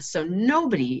MS. So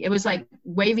it was like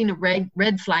waving a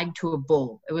red flag to a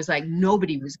bull. It was like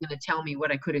nobody was going to tell me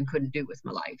what I could and couldn't do with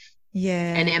my life.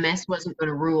 Yeah. And MS wasn't going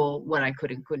to rule what I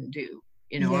could and couldn't do.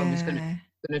 You know, I was going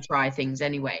to try things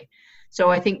anyway. So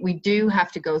I think we do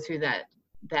have to go through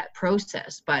that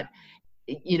process. But,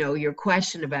 you know, your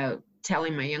question about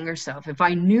telling my younger self, if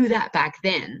I knew that back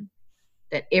then,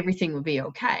 that everything would be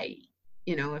okay,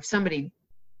 you know, if somebody,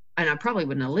 and I probably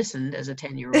wouldn't have listened as a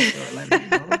 10-year-old or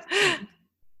 11-year-old.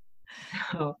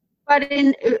 So, but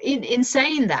in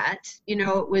saying that, you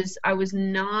know, I was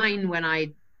 9 when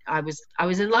I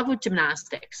was in love with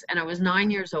gymnastics, and I was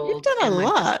 9 years old. You've done a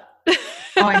lot.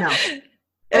 Oh, I know.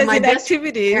 As in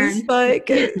activities, like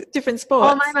different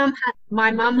sports. Well,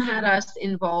 my mom had us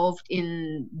involved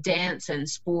in dance and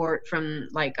sport from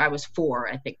like I was 4,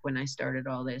 I think, when I started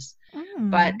all this.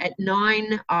 But at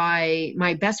 9,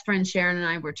 my best friend Sharon and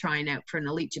I were trying out for an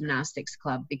elite gymnastics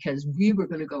club because we were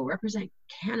going to go represent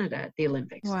Canada at the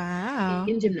Olympics. Wow!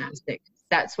 In gymnastics,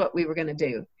 that's what we were going to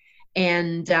do,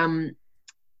 and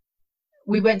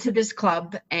we went to this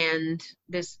club, and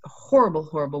this horrible,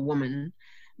 horrible woman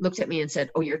looked at me and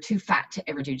said, "Oh, you're too fat to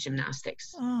ever do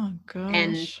gymnastics." Oh, gosh.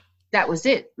 And that was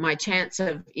it. My chance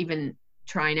of even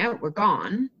trying out were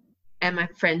gone. And my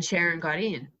friend Sharon got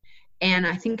in. And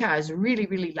I think I was really,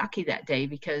 really lucky that day,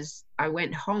 because I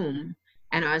went home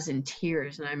and I was in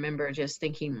tears. And I remember just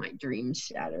thinking my dreams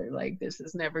shattered, like this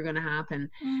is never going to happen.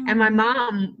 And my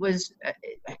mom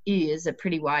is a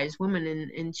pretty wise woman.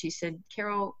 And she said,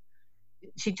 Carol,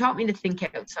 she taught me to think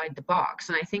outside the box.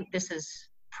 And I think this is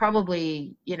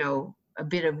probably, you know, a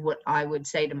bit of what I would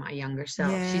say to my younger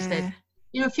self. She said,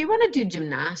 you know, if you want to do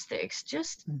gymnastics,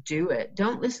 just do it.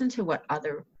 Don't listen to what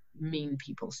other mean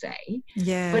people say.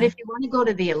 But if you want to go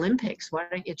to the Olympics, why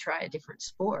don't you try a different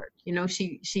sport? You know,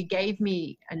 she gave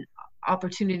me an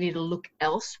opportunity to look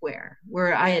elsewhere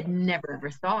where I had never ever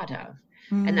thought of.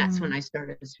 And that's when I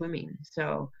started swimming.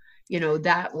 So, you know,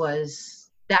 that was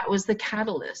the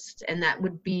catalyst. And that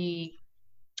would be,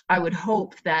 I would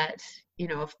hope that, you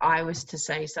know, if I was to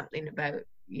say something about,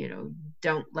 you know,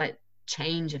 don't let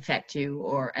change affect you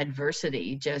or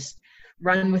adversity, just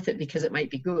run with it because it might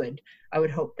be good. I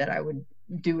would hope that I would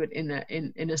do it in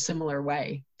a similar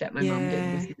way that my mom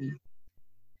did with me.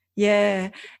 Yeah.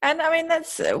 And I mean,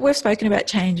 we've spoken about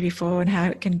change before and how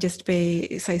it can just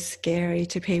be so scary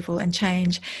to people, and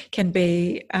change can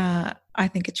be I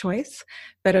think, a choice,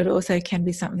 but it also can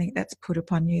be something that's put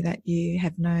upon you that you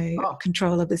have no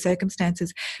control of the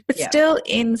circumstances. But still,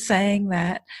 in saying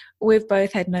that, we've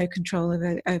both had no control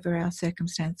over our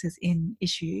circumstances in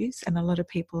issues, and a lot of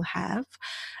people have.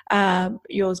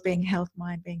 Yours being health,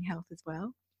 mine being health as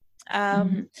well.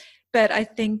 But I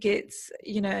think it's,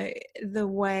 the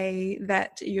way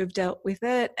that you've dealt with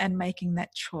it and making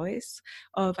that choice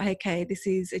of, okay, this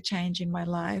is a change in my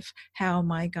life. How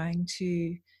am I going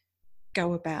to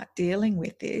go about dealing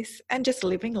with this and just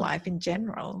living life in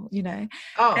general,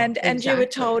 and you were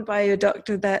told by your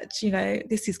doctor that,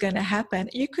 this is going to happen.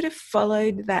 You could have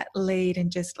followed that lead and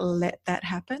just let that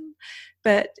happen.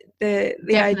 But the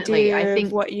idea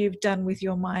of what you've done with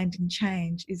your mind and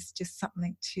change is just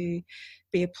something to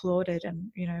be applauded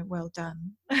and, well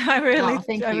done. I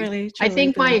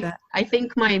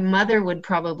think my mother would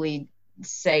probably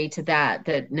say to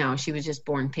that no, she was just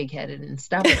born pig-headed and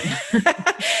stubborn.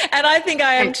 And I think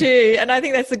I am too, and I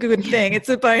think that's a good thing. It's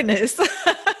a bonus.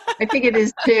 I think it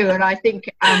is too, and I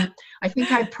think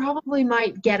I probably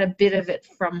might get a bit of it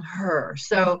from her.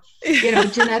 So,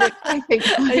 genetic. I think.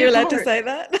 Are you allowed to say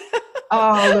that?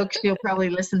 Oh, look, she'll probably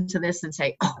listen to this and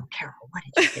say, "Oh, Carol, what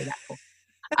did you say that for?"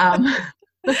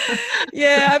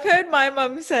 Yeah, I've heard my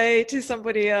mum say to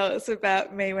somebody else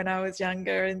about me when I was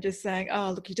younger, and just saying,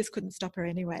 "Oh, look, you just couldn't stop her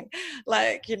anyway,"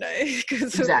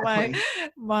 because of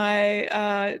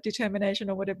my determination,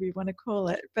 or whatever you want to call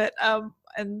it. But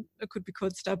and it could be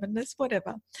called stubbornness,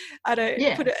 whatever. I don't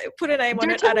put a name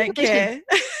on it. I don't care.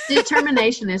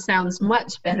 Determination sounds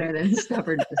much better than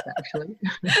stubbornness, actually.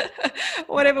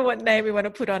 Whatever what name we want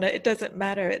to put on it, it doesn't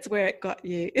matter. It's where it got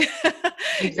you.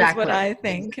 Exactly. That's what I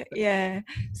think. Exactly. Yeah.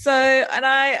 So, and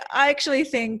I actually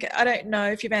think, I don't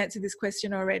know if you've answered this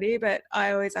question already, but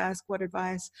I always ask, what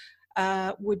advice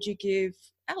would you give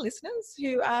our listeners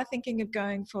who are thinking of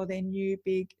going for their new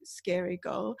big scary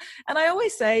goal? And I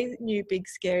always say new big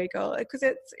scary goal because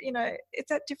it's,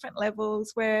 it's at different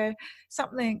levels, where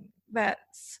something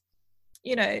that's,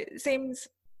 seems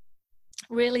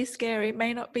really scary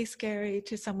may not be scary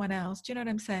to someone else. Do you know what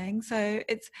I'm saying? So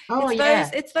it's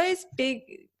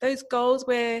those goals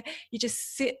where you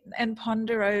just sit and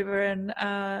ponder over and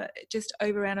just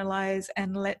overanalyze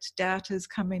and let doubters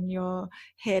come in your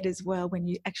head as well when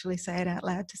you actually say it out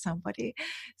loud to somebody.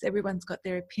 So everyone's got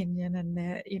their opinion and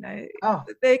their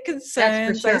their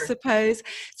concerns, I suppose.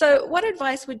 So what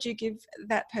advice would you give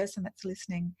that person that's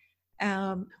listening?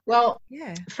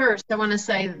 First I want to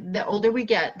say, the older we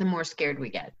get, the more scared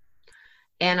we get.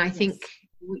 And I think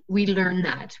we learn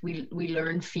that. We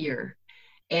learn fear.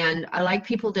 And I like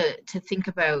people to think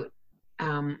about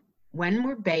when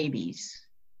we're babies,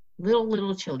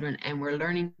 little children, and we're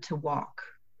learning to walk.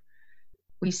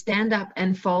 We stand up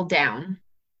and fall down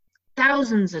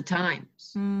thousands of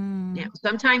times.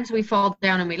 Sometimes we fall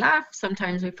down and we laugh.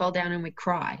 Sometimes we fall down and we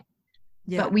cry.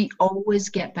 But we always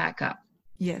get back up.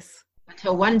 Yes.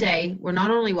 Until one day we're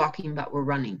not only walking, but we're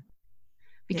running,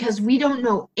 because we don't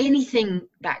know anything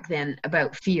back then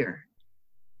about fear.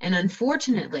 And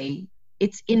unfortunately,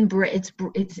 it's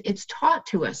taught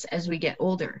to us as we get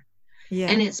older. Yeah.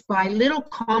 And it's by little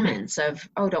comments of,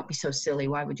 "Oh, don't be so silly.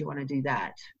 Why would you want to do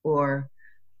that?" Or,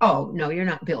 "Oh, no, you're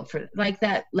not built for it." Like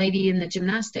that lady in the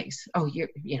gymnastics. "Oh,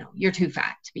 you're too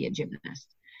fat to be a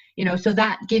gymnast." So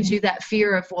that gives you that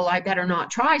fear of, well, I better not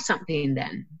try something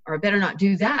then, or I better not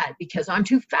do that because I'm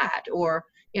too fat, or,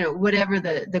 whatever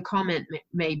the comment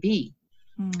may be.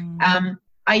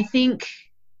 I think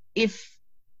if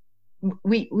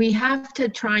we have to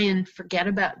try and forget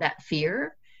about that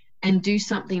fear and do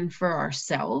something for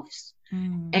ourselves.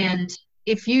 And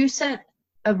if you set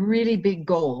a really big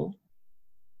goal,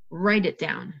 write it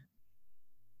down.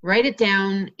 Write it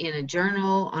down in a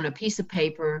journal, on a piece of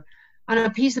paper,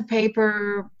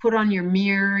 put on your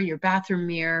mirror, your bathroom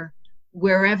mirror,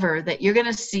 wherever, that you're going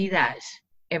to see that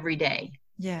every day.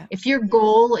 Yeah. If your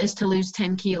goal is to lose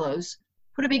 10 kilos,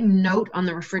 put a big note on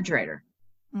the refrigerator,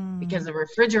 because the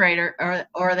refrigerator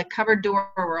or the cupboard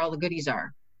door where all the goodies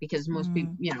are, because most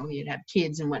people, you'd have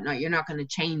kids and whatnot. You're not going to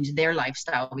change their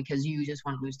lifestyle because you just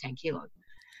want to lose 10 kilos.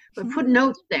 But put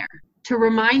notes there to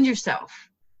remind yourself,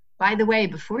 by the way,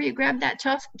 before you grab that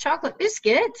chocolate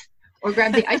biscuit, or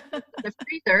grab the ice cream from the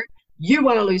freezer, you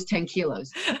want to lose 10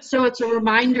 kilos. So it's a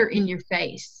reminder in your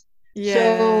face. Yeah.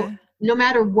 So no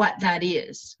matter what that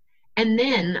is. And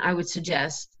then I would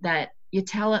suggest that you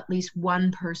tell at least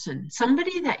one person,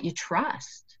 somebody that you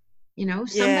trust,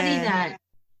 somebody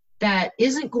that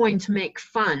isn't going to make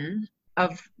fun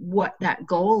of what that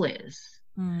goal is.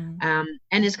 And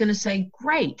is going to say,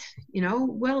 great,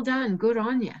 well done, good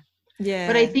on you. Yeah.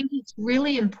 But I think it's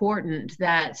really important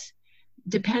that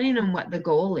depending on what the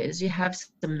goal is, you have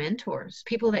some mentors,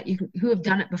 people that who have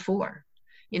done it before.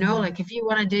 You know, like if you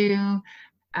want to do,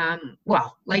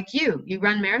 well, like you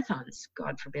run marathons.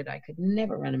 God forbid I could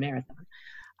never run a marathon.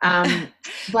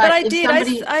 But I did.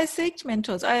 I seeked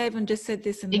mentors. I even just said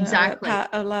this in exactly.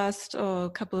 the last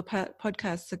couple of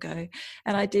podcasts ago,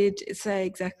 and I did say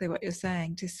exactly what you're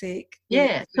saying, to seek.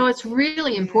 Yeah, so it's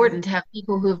really important to have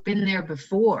people who have been there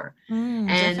before,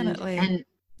 and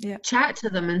chat to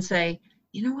them and say,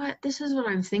 you know what, this is what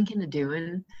I'm thinking of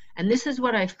doing, and this is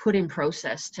what I've put in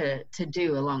process to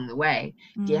do along the way.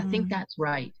 Do you think that's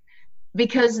right?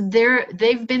 Because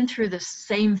they've been through the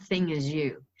same thing as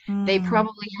you. They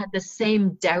probably had the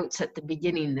same doubts at the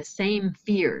beginning, the same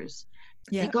fears.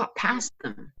 They got past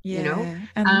them, you know.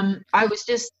 I was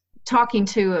just talking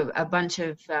to a bunch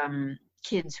of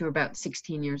kids who are about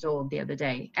 16 years old the other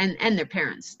day, and their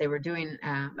parents. They were doing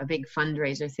a big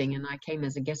fundraiser thing, and I came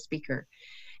as a guest speaker.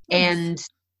 And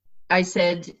I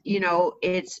said, you know,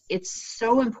 it's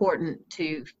so important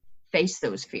to face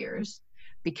those fears,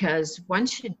 because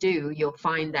once you do, you'll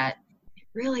find that it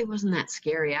really wasn't that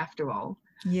scary after all.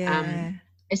 I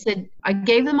said, I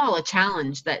gave them all a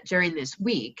challenge that during this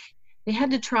week they had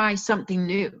to try something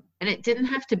new, and it didn't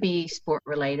have to be sport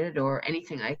related or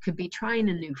anything. It could be trying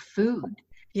a new food.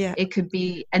 It could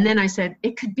be, and then I said,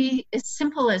 it could be as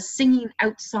simple as singing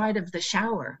outside of the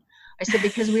shower. I said,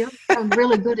 because we all sound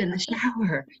really good in the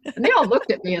shower. And they all looked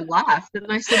at me and laughed. And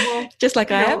I said, well, just like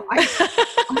I am.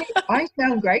 I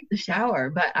sound great in the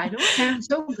shower, but I don't sound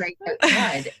so great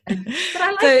outside. But I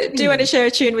like so do you want to share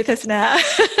a tune with us now?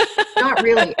 Not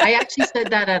really. I actually said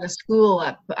that at a school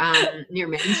up near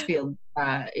Mansfield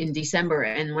in December.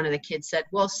 And one of the kids said,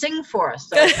 well, sing for us.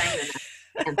 So I sang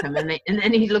the anthem. And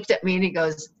then he looked at me and he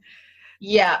goes,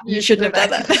 yeah, you shouldn't have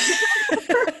done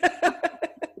that.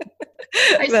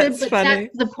 I said, but funny.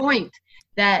 That's the point,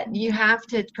 that you have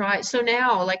to try. So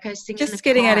now, like I sing just in the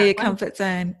getting car, out of your comfort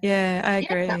zone. Yeah, I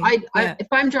agree. If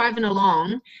I'm driving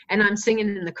along and I'm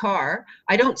singing in the car,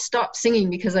 I don't stop singing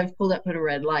because I've pulled up at a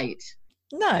red light.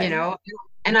 No. You know,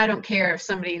 and I don't care if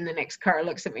somebody in the next car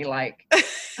looks at me like,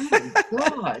 oh my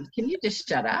God, can you just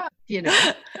shut up? You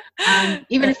know,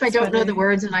 even if I don't know the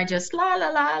words and I just la la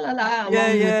la la la along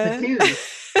with the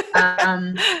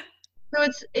tune. So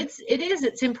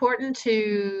it's important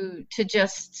to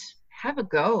just have a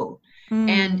go.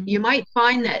 And you might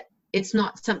find that it's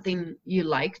not something you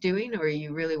like doing or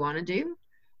you really want to do,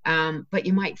 but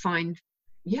you might find,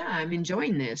 I'm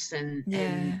enjoying this, and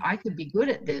I could be good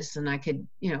at this, and I could,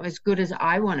 you know, as good as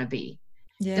I want to be.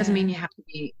 Doesn't mean you have to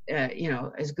be you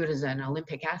know, as good as an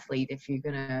Olympic athlete if you're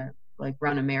gonna like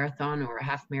run a marathon or a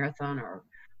half marathon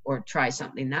or try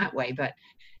something that way, but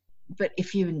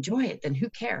if you enjoy it, then who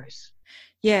cares?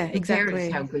 Exactly. Who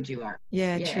cares how good you are?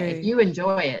 True. If you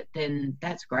enjoy it, then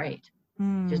that's great.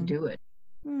 Just do it.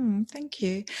 Thank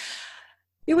you.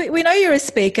 We know you're a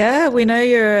speaker. We know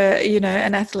you're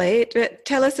an athlete. But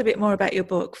tell us a bit more about your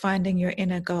book, Finding Your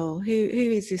Inner Goal. Who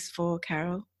is this for,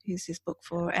 Carol? Who's this book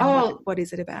for, and what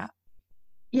is it about?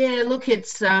 Yeah, look,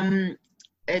 it's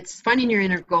Finding Your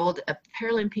Inner Goal, a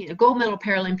gold medal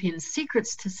Paralympian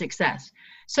secrets to success.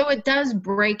 So it does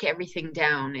break everything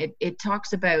down. It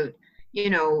talks about, you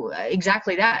know,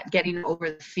 exactly that, getting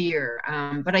over the fear.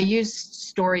 But I use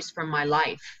stories from my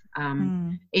life,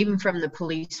 even from the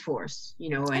police force, you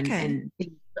know, and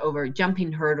things over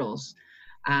jumping hurdles.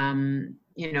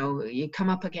 You know, you come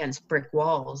up against brick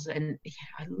walls, and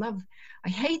I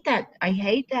hate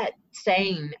that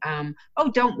saying,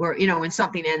 oh, don't worry, you know, when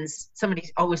something ends, somebody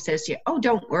always says to you, oh,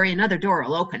 don't worry, another door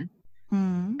will open.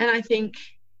 And I think,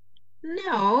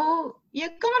 no, you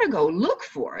gotta go look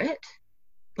for it.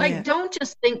 Like, don't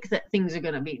just think that things are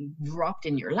going to be dropped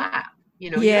in your lap. You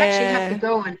know, you actually have to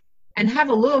go and have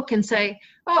a look and say,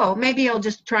 oh, maybe I'll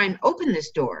just try and open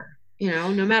this door, you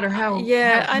know, no matter how.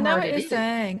 I know what you're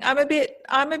saying. I'm a bit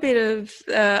of,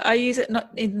 I use it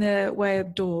not in the way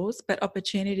of doors, but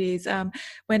opportunities.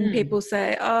 When people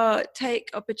say, oh, take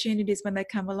opportunities when they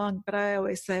come along. But I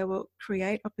always say, well,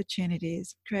 create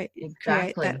opportunities, create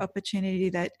that opportunity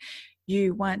that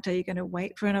you want. Are you going to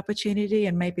wait for an opportunity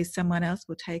and maybe someone else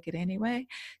will take it anyway?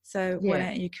 So why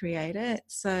don't you create it?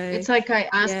 So it's like I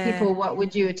ask people, what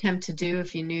would you attempt to do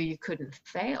if you knew you couldn't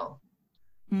fail?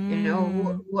 You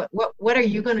know, what are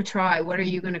you going to try? What are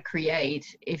you going to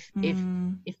create if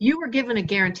you were given a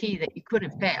guarantee that you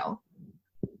couldn't fail?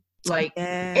 Like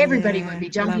everybody would be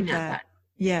jumping at that.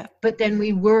 Yeah. But then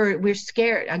we're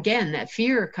scared again. That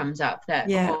fear comes up that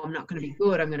oh, I'm not going to be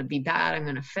good. I'm going to be bad. I'm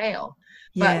going to fail.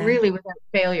 But really, without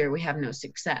failure, we have no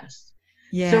success.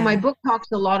 So my book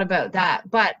talks a lot about that.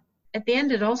 But at the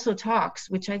end, it also talks,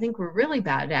 which I think we're really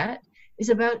bad at, is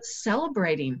about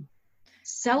celebrating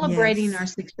our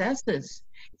Yes. successes.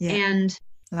 Yeah. And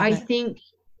Love I it. think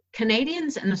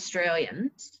Canadians and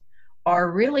Australians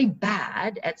are really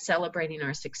bad at celebrating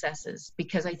our successes,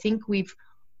 because I think we've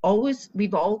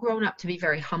all grown up to be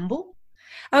very humble.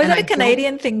 Oh, is And that I a don't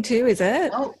Canadian thing too, is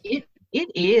it? know, it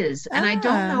is. And I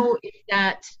don't Ah. know if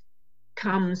that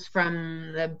comes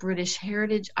from the British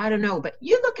heritage. I don't know. But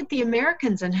you look at the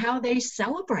Americans and how they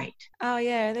celebrate. Oh,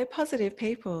 yeah, they're positive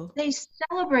people. They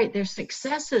celebrate their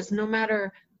successes no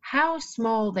matter how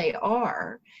small they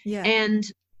are. Yeah. And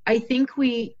I think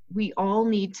we all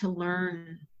need to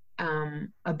learn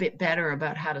a bit better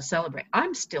about how to celebrate.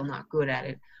 I'm still not good at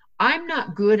it. I'm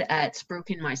not good at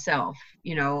spruiking myself,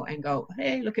 and go,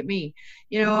 hey, look at me.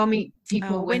 I'll meet Oh,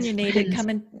 people when with you need it, friends. come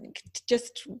and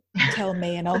just tell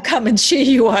me and I'll come and cheer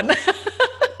you on. I'll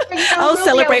We'll be out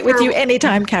celebrate with you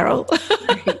anytime, Carol.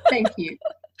 Thank you.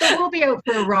 So we'll be out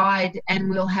for a ride, and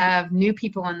we'll have new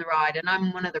people on the ride, and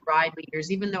I'm one of the ride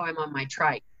leaders, even though I'm on my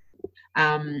trike.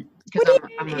 What do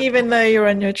you mean, even though you're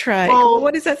on your trike? Well,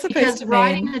 What is that supposed because to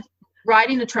mean?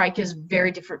 riding a trike is very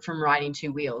different from riding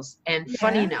two wheels. And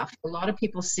funny Yeah. enough, a lot of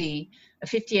people see a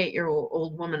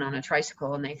 58-year-old woman on a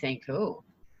tricycle and they think, oh,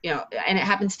 and it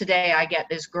happens today. I get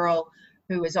this girl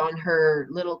who is on her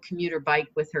little commuter bike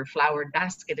with her flowered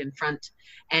basket in front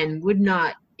and would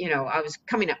not, I was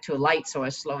coming up to a light, so I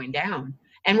was slowing down,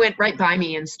 and went right by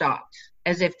me and stopped,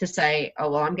 as if to say,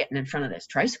 oh, well, I'm getting in front of this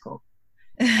tricycle.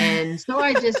 And so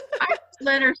I just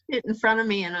let her sit in front of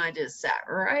me, and I just sat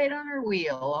right on her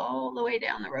wheel all the way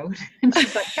down the road. And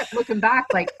she's like, kept looking back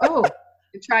like, oh,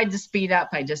 I tried to speed up.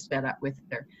 I just sped up with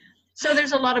her. So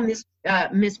there's a lot of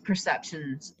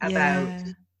misperceptions about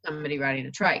somebody riding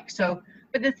a trike. So,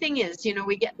 but the thing is,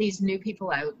 we get these new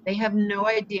people out. They have no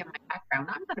idea my background.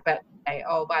 I'm not about to say,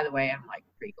 oh, by the way, I'm like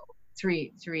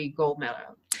three gold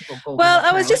medal. Well,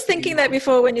 I was just thinking that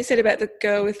before when you said about the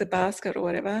girl with the basket or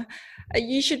whatever.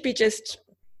 You should be just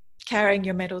carrying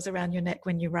your medals around your neck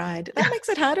when you ride. That makes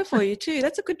it harder for you too.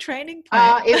 That's a good training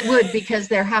point. It would, because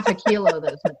they're half a kilo.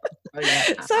 Those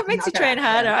so it makes you train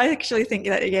harder. I actually think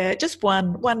that just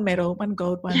one medal, one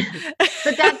gold one.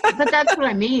 but that's what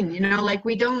I mean. Like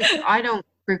I don't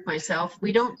group myself.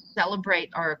 We don't celebrate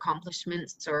our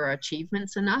accomplishments or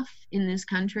achievements enough in this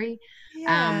country.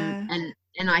 Yeah.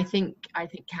 And I think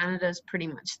Canada is pretty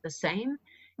much the same.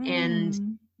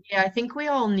 And yeah, I think we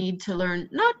all need to learn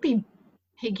not be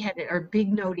pig-headed or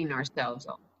big-noting ourselves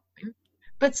all the time,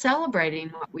 but celebrating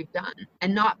what we've done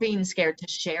and not being scared to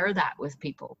share that with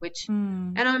people.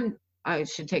 And I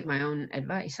should take my own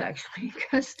advice, actually,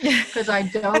 because I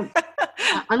don't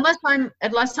unless I'm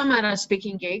at a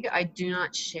speaking gig, I do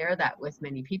not share that with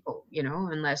many people.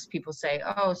 Unless people say,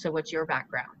 "Oh, so what's your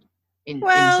background?"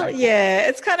 Yeah,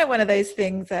 it's kind of one of those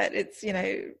things that it's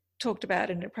talked about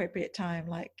at an appropriate time.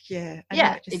 Like, I know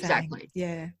what you're exactly. saying.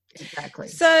 Yeah. Exactly.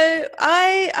 So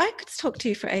I could talk to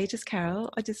you for ages,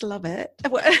 Carol. I just love it.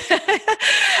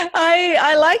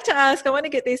 I like to ask, I want to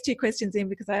get these two questions in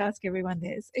because I ask everyone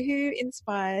this. Who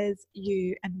inspires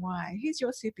you and why? Who's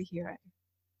your superhero?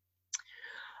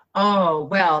 Oh,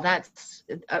 well,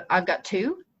 I've got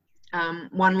two.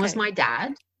 One was my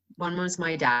dad.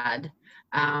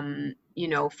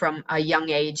 From a young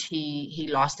age, he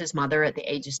lost his mother at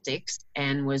the age of 6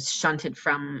 and was shunted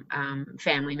from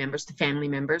family members to family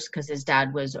members because his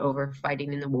dad was over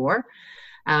fighting in the war.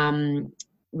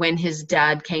 When his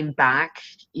dad came back,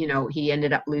 he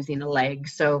ended up losing a leg.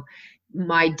 So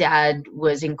my dad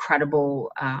was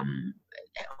incredible,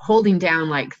 holding down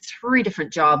like 3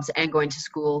 different jobs and going to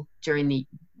school during the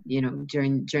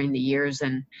years,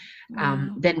 and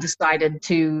then decided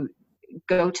to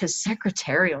go to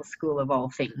secretarial school of all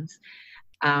things.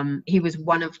 He was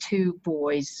one of 2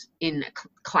 boys in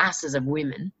classes of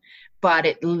women, but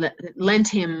it lent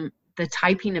him the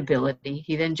typing ability.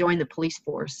 He then joined the police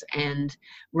force and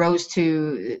rose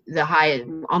to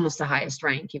almost the highest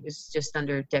rank. He was just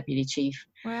under deputy chief.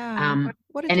 Wow.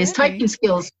 And his typing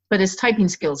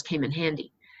skills came in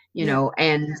handy,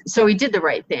 and so he did the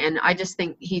right thing. And I just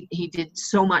think he did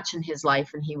so much in his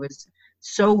life, and he was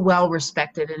so well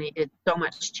respected, and he did so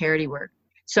much charity work.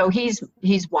 So he's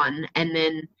one. And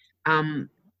then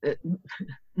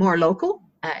more local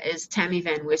is Tammy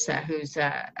Van Wissa, who's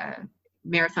a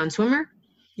marathon swimmer.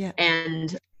 Yeah.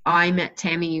 And I met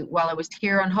Tammy while I was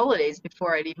here on holidays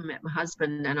before I'd even met my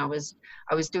husband, and I was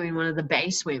doing one of the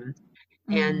bay swims.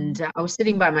 And I was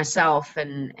sitting by myself,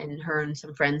 and her and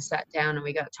some friends sat down, and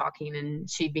we got talking, and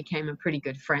she became a pretty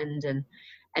good friend.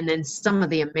 And then some of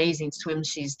the amazing swims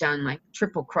she's done, like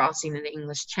triple crossing in the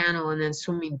English Channel, and then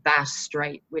swimming Bass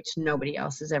Strait, which nobody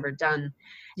else has ever done.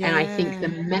 Yeah. And I think the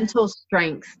mental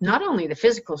strength, not only the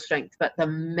physical strength, but the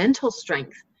mental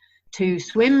strength to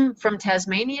swim from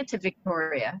Tasmania to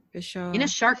Victoria in a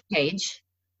shark cage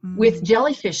with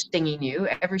jellyfish stinging you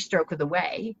every stroke of the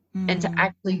way, and to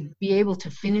actually be able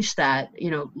to finish that,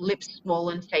 lips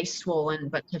swollen, face swollen,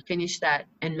 but to finish that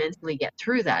and mentally get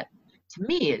through that, to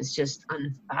me is just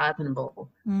unfathomable.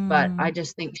 But I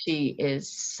just think she is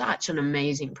such an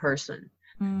amazing person.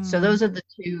 So those are the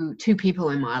two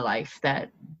people in my life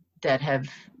that have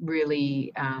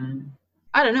really,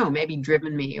 I don't know, maybe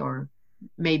driven me or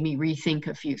made me rethink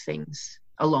a few things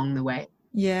along the way.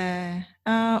 Yeah.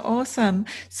 Awesome.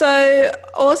 So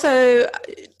also,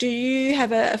 do you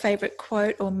have a favorite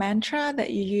quote or mantra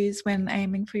that you use when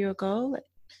aiming for your goal that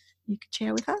you could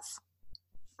share with us?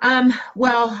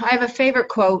 Well, I have a favorite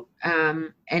quote,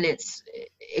 and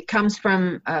it comes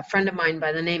from a friend of mine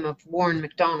by the name of Warren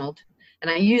McDonald, and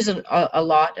I use it a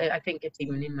lot. I think it's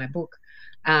even in my book.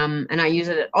 And I use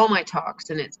it at all my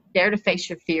talks, and it's dare to face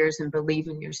your fears and believe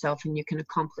in yourself, and you can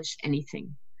accomplish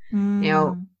anything.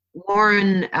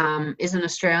 Warren is an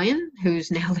Australian who's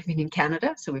now living in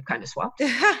Canada, so we've kind of swapped.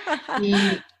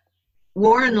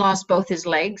 Warren lost both his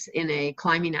legs in a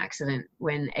climbing accident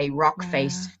when a rock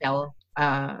face fell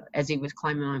as he was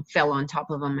climbing fell on top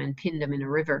of him and pinned him in a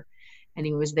river, and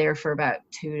he was there for about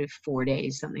 2 to 4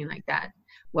 days, something like that.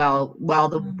 While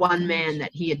the one man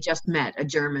that he had just met, a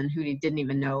German who he didn't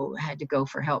even know, had to go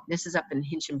for help. This is up in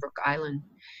Hinchinbrook Island.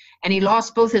 And he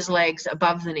lost both his legs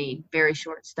above the knee, very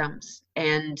short stumps.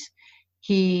 And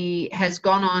he has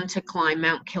gone on to climb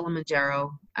Mount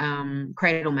Kilimanjaro,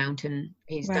 Cradle Mountain.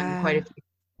 He's done quite a few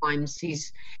climbs.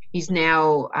 He's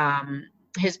now,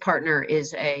 his partner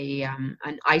is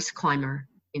an ice climber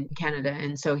in Canada.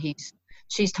 And so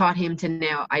she's taught him to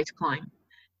now ice climb.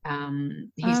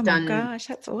 He's done, gosh,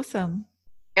 that's awesome.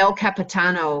 El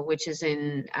Capitano, which is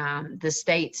in the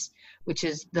States, which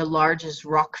is the largest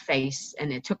rock face,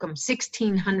 and it took him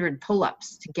 1,600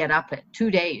 pull-ups to get up it 2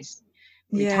 days.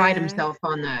 He tied himself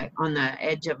on the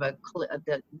edge of the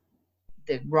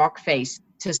rock face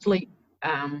to sleep,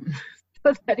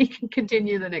 so that he can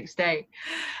continue the next day.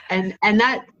 And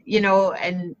that,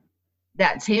 and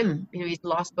that's him. He's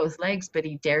lost both legs, but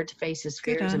he dared to face his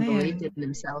fears and believed in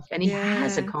himself, and he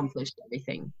has accomplished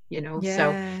everything.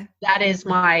 So that is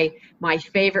my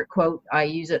favorite quote. I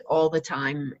use it all the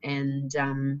time, and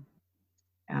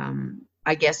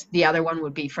I guess the other one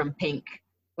would be from Pink.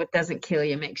 What doesn't kill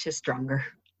you makes you stronger.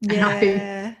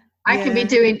 I could be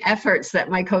doing efforts that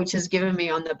my coach has given me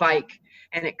on the bike,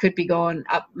 and it could be going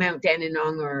up Mount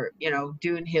Dandenong or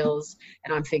doing hills,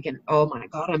 and I'm thinking, oh my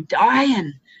God, I'm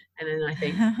dying. And then I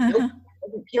think, nope, it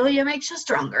doesn't kill you, makes you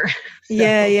stronger. So.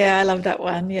 Yeah, I love that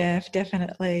one. Yeah,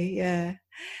 definitely. Yeah.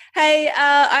 Hey,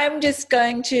 I'm just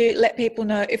going to let people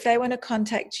know if they want to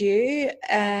contact you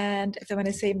and if they want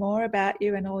to see more about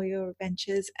you and all your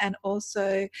adventures, and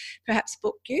also perhaps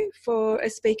book you for a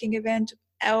speaking event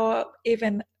or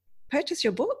even purchase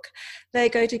your book, they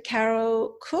go to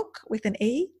Carol Cook with an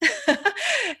E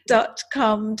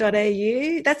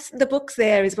 .com.au. That's the book's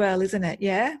there as well, isn't it?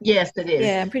 Yeah. Yes, it is.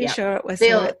 Yeah, I'm pretty sure it was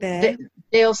there.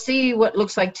 They'll see what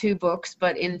looks like 2 books,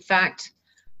 but in fact,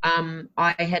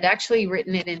 I had actually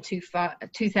written it in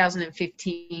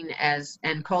 2015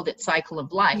 and called it Cycle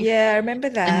of Life. Yeah, I remember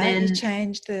that. And then you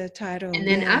changed the title. And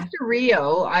then after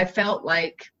Rio, I felt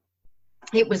like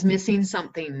it was missing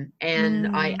something,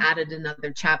 and I added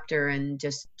another chapter and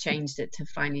just changed it to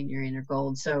Finding Your Inner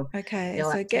Gold. So so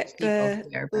get the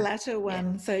latter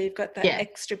one, so you've got that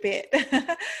extra bit.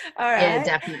 All right. Yeah,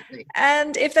 definitely.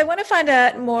 And if they want to find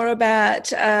out more about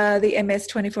the MS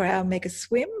 24 Hour Mega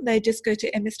Swim, they just go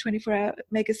to MS 24 Hour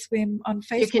Mega Swim on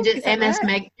Facebook. You can just MS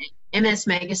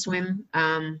Mega Swim.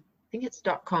 I think it's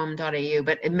 .com.au,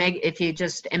 but if you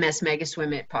just MS Mega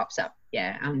Swim, it pops up.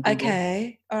 Yeah.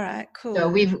 Okay. All right. Cool. So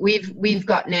we've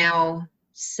got now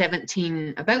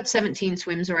about 17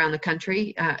 swims around the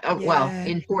country. Well,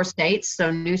 in 4 states.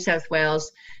 So New South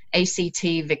Wales, ACT,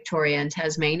 Victoria, and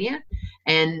Tasmania,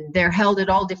 and they're held at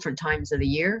all different times of the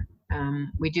year.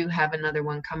 We do have another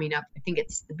one coming up. I think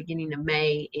it's the beginning of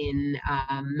May in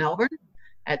Melbourne,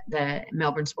 at the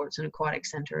Melbourne Sports and Aquatic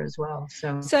Centre as well.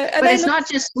 But it's not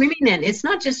just swimming then. It's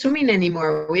not just swimming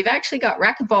anymore. We've actually got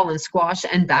racquetball and squash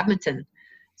and badminton.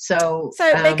 So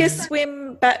Mega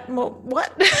Swim,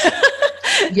 what?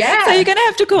 Yeah. So you're going to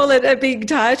have to call it a big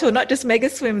title, not just Mega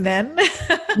Swim then.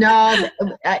 No,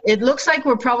 it looks like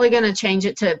we're probably going to change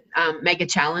it to Mega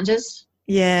Challenges.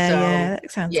 Yeah,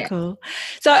 that sounds cool.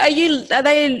 So are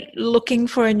they looking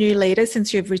for a new leader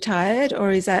since you've retired,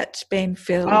 or is that been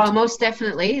filled? Oh, most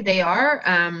definitely they are.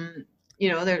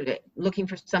 They're looking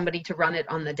for somebody to run it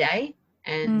on the day,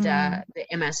 and the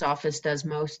MS office does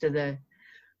most of the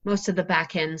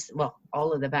back ends, well,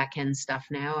 all of the back end stuff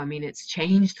now. I mean, it's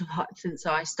changed a lot since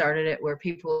I started it, where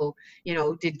people,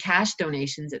 did cash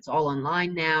donations. It's all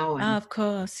online now. And, of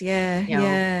course.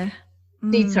 Yeah.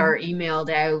 Seats are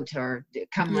emailed out or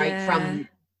come right from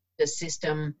the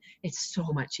system. It's so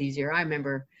much easier. I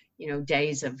remember,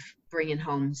 days of bringing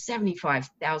home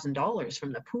 $75,000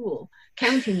 from the pool,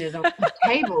 counting it on the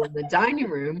table in the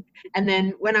dining room. And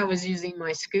then when I was using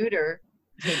my scooter,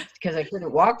 because I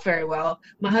couldn't walk very well,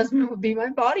 my husband would be my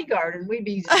bodyguard, and we'd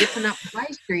be zipping up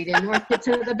High Street in Northcote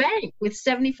to the bank with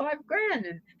 75 grand,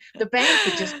 and the bank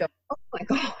would just go, oh my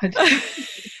God.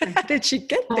 How did she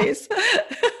get this?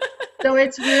 So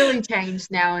it's really changed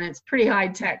now, and it's pretty high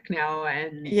tech now.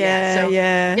 And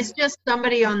it's just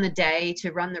somebody on the day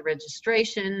to run the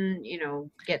registration,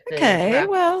 get the... Okay,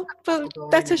 well,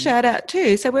 that's a shout out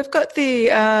too. So we've got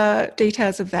the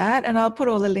details of that, and I'll put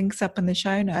all the links up in the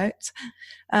show notes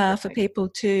for people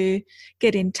to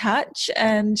get in touch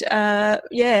and,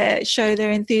 show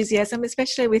their enthusiasm,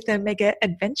 especially with the mega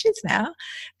adventures now.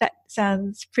 That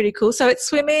sounds pretty cool. So it's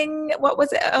swimming. What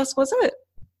else was it?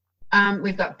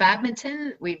 We've got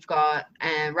badminton, we've got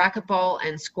racquetball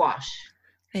and squash.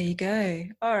 There you go.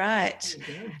 All right.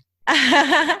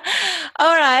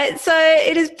 All right. So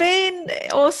it has been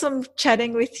awesome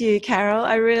chatting with you, Carol.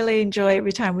 I really enjoy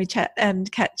every time we chat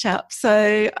and catch up.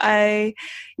 So I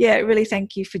really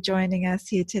thank you for joining us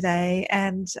here today.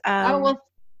 And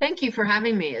thank you for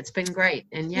having me. It's been great.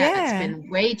 And it's been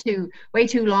way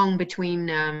too long between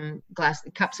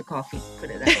cups of coffee, put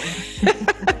it that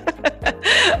way.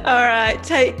 All right.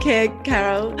 Take care,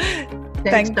 Carol.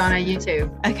 Thanks, Donna. You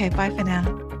too. Okay. Bye for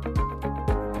now.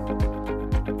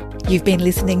 You've been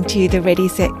listening to the Ready,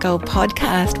 Set, Go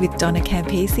podcast with Donna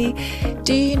Campisi.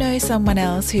 Do you know someone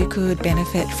else who could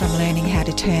benefit from learning how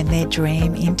to turn their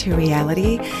dream into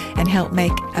reality and help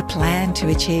make a plan to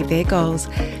achieve their goals?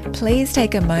 Please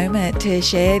take a moment to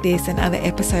share this and other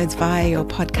episodes via your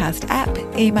podcast app,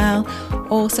 email,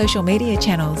 or social media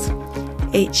channels.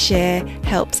 Each share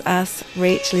helps us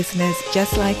reach listeners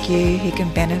just like you who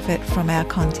can benefit from our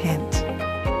content.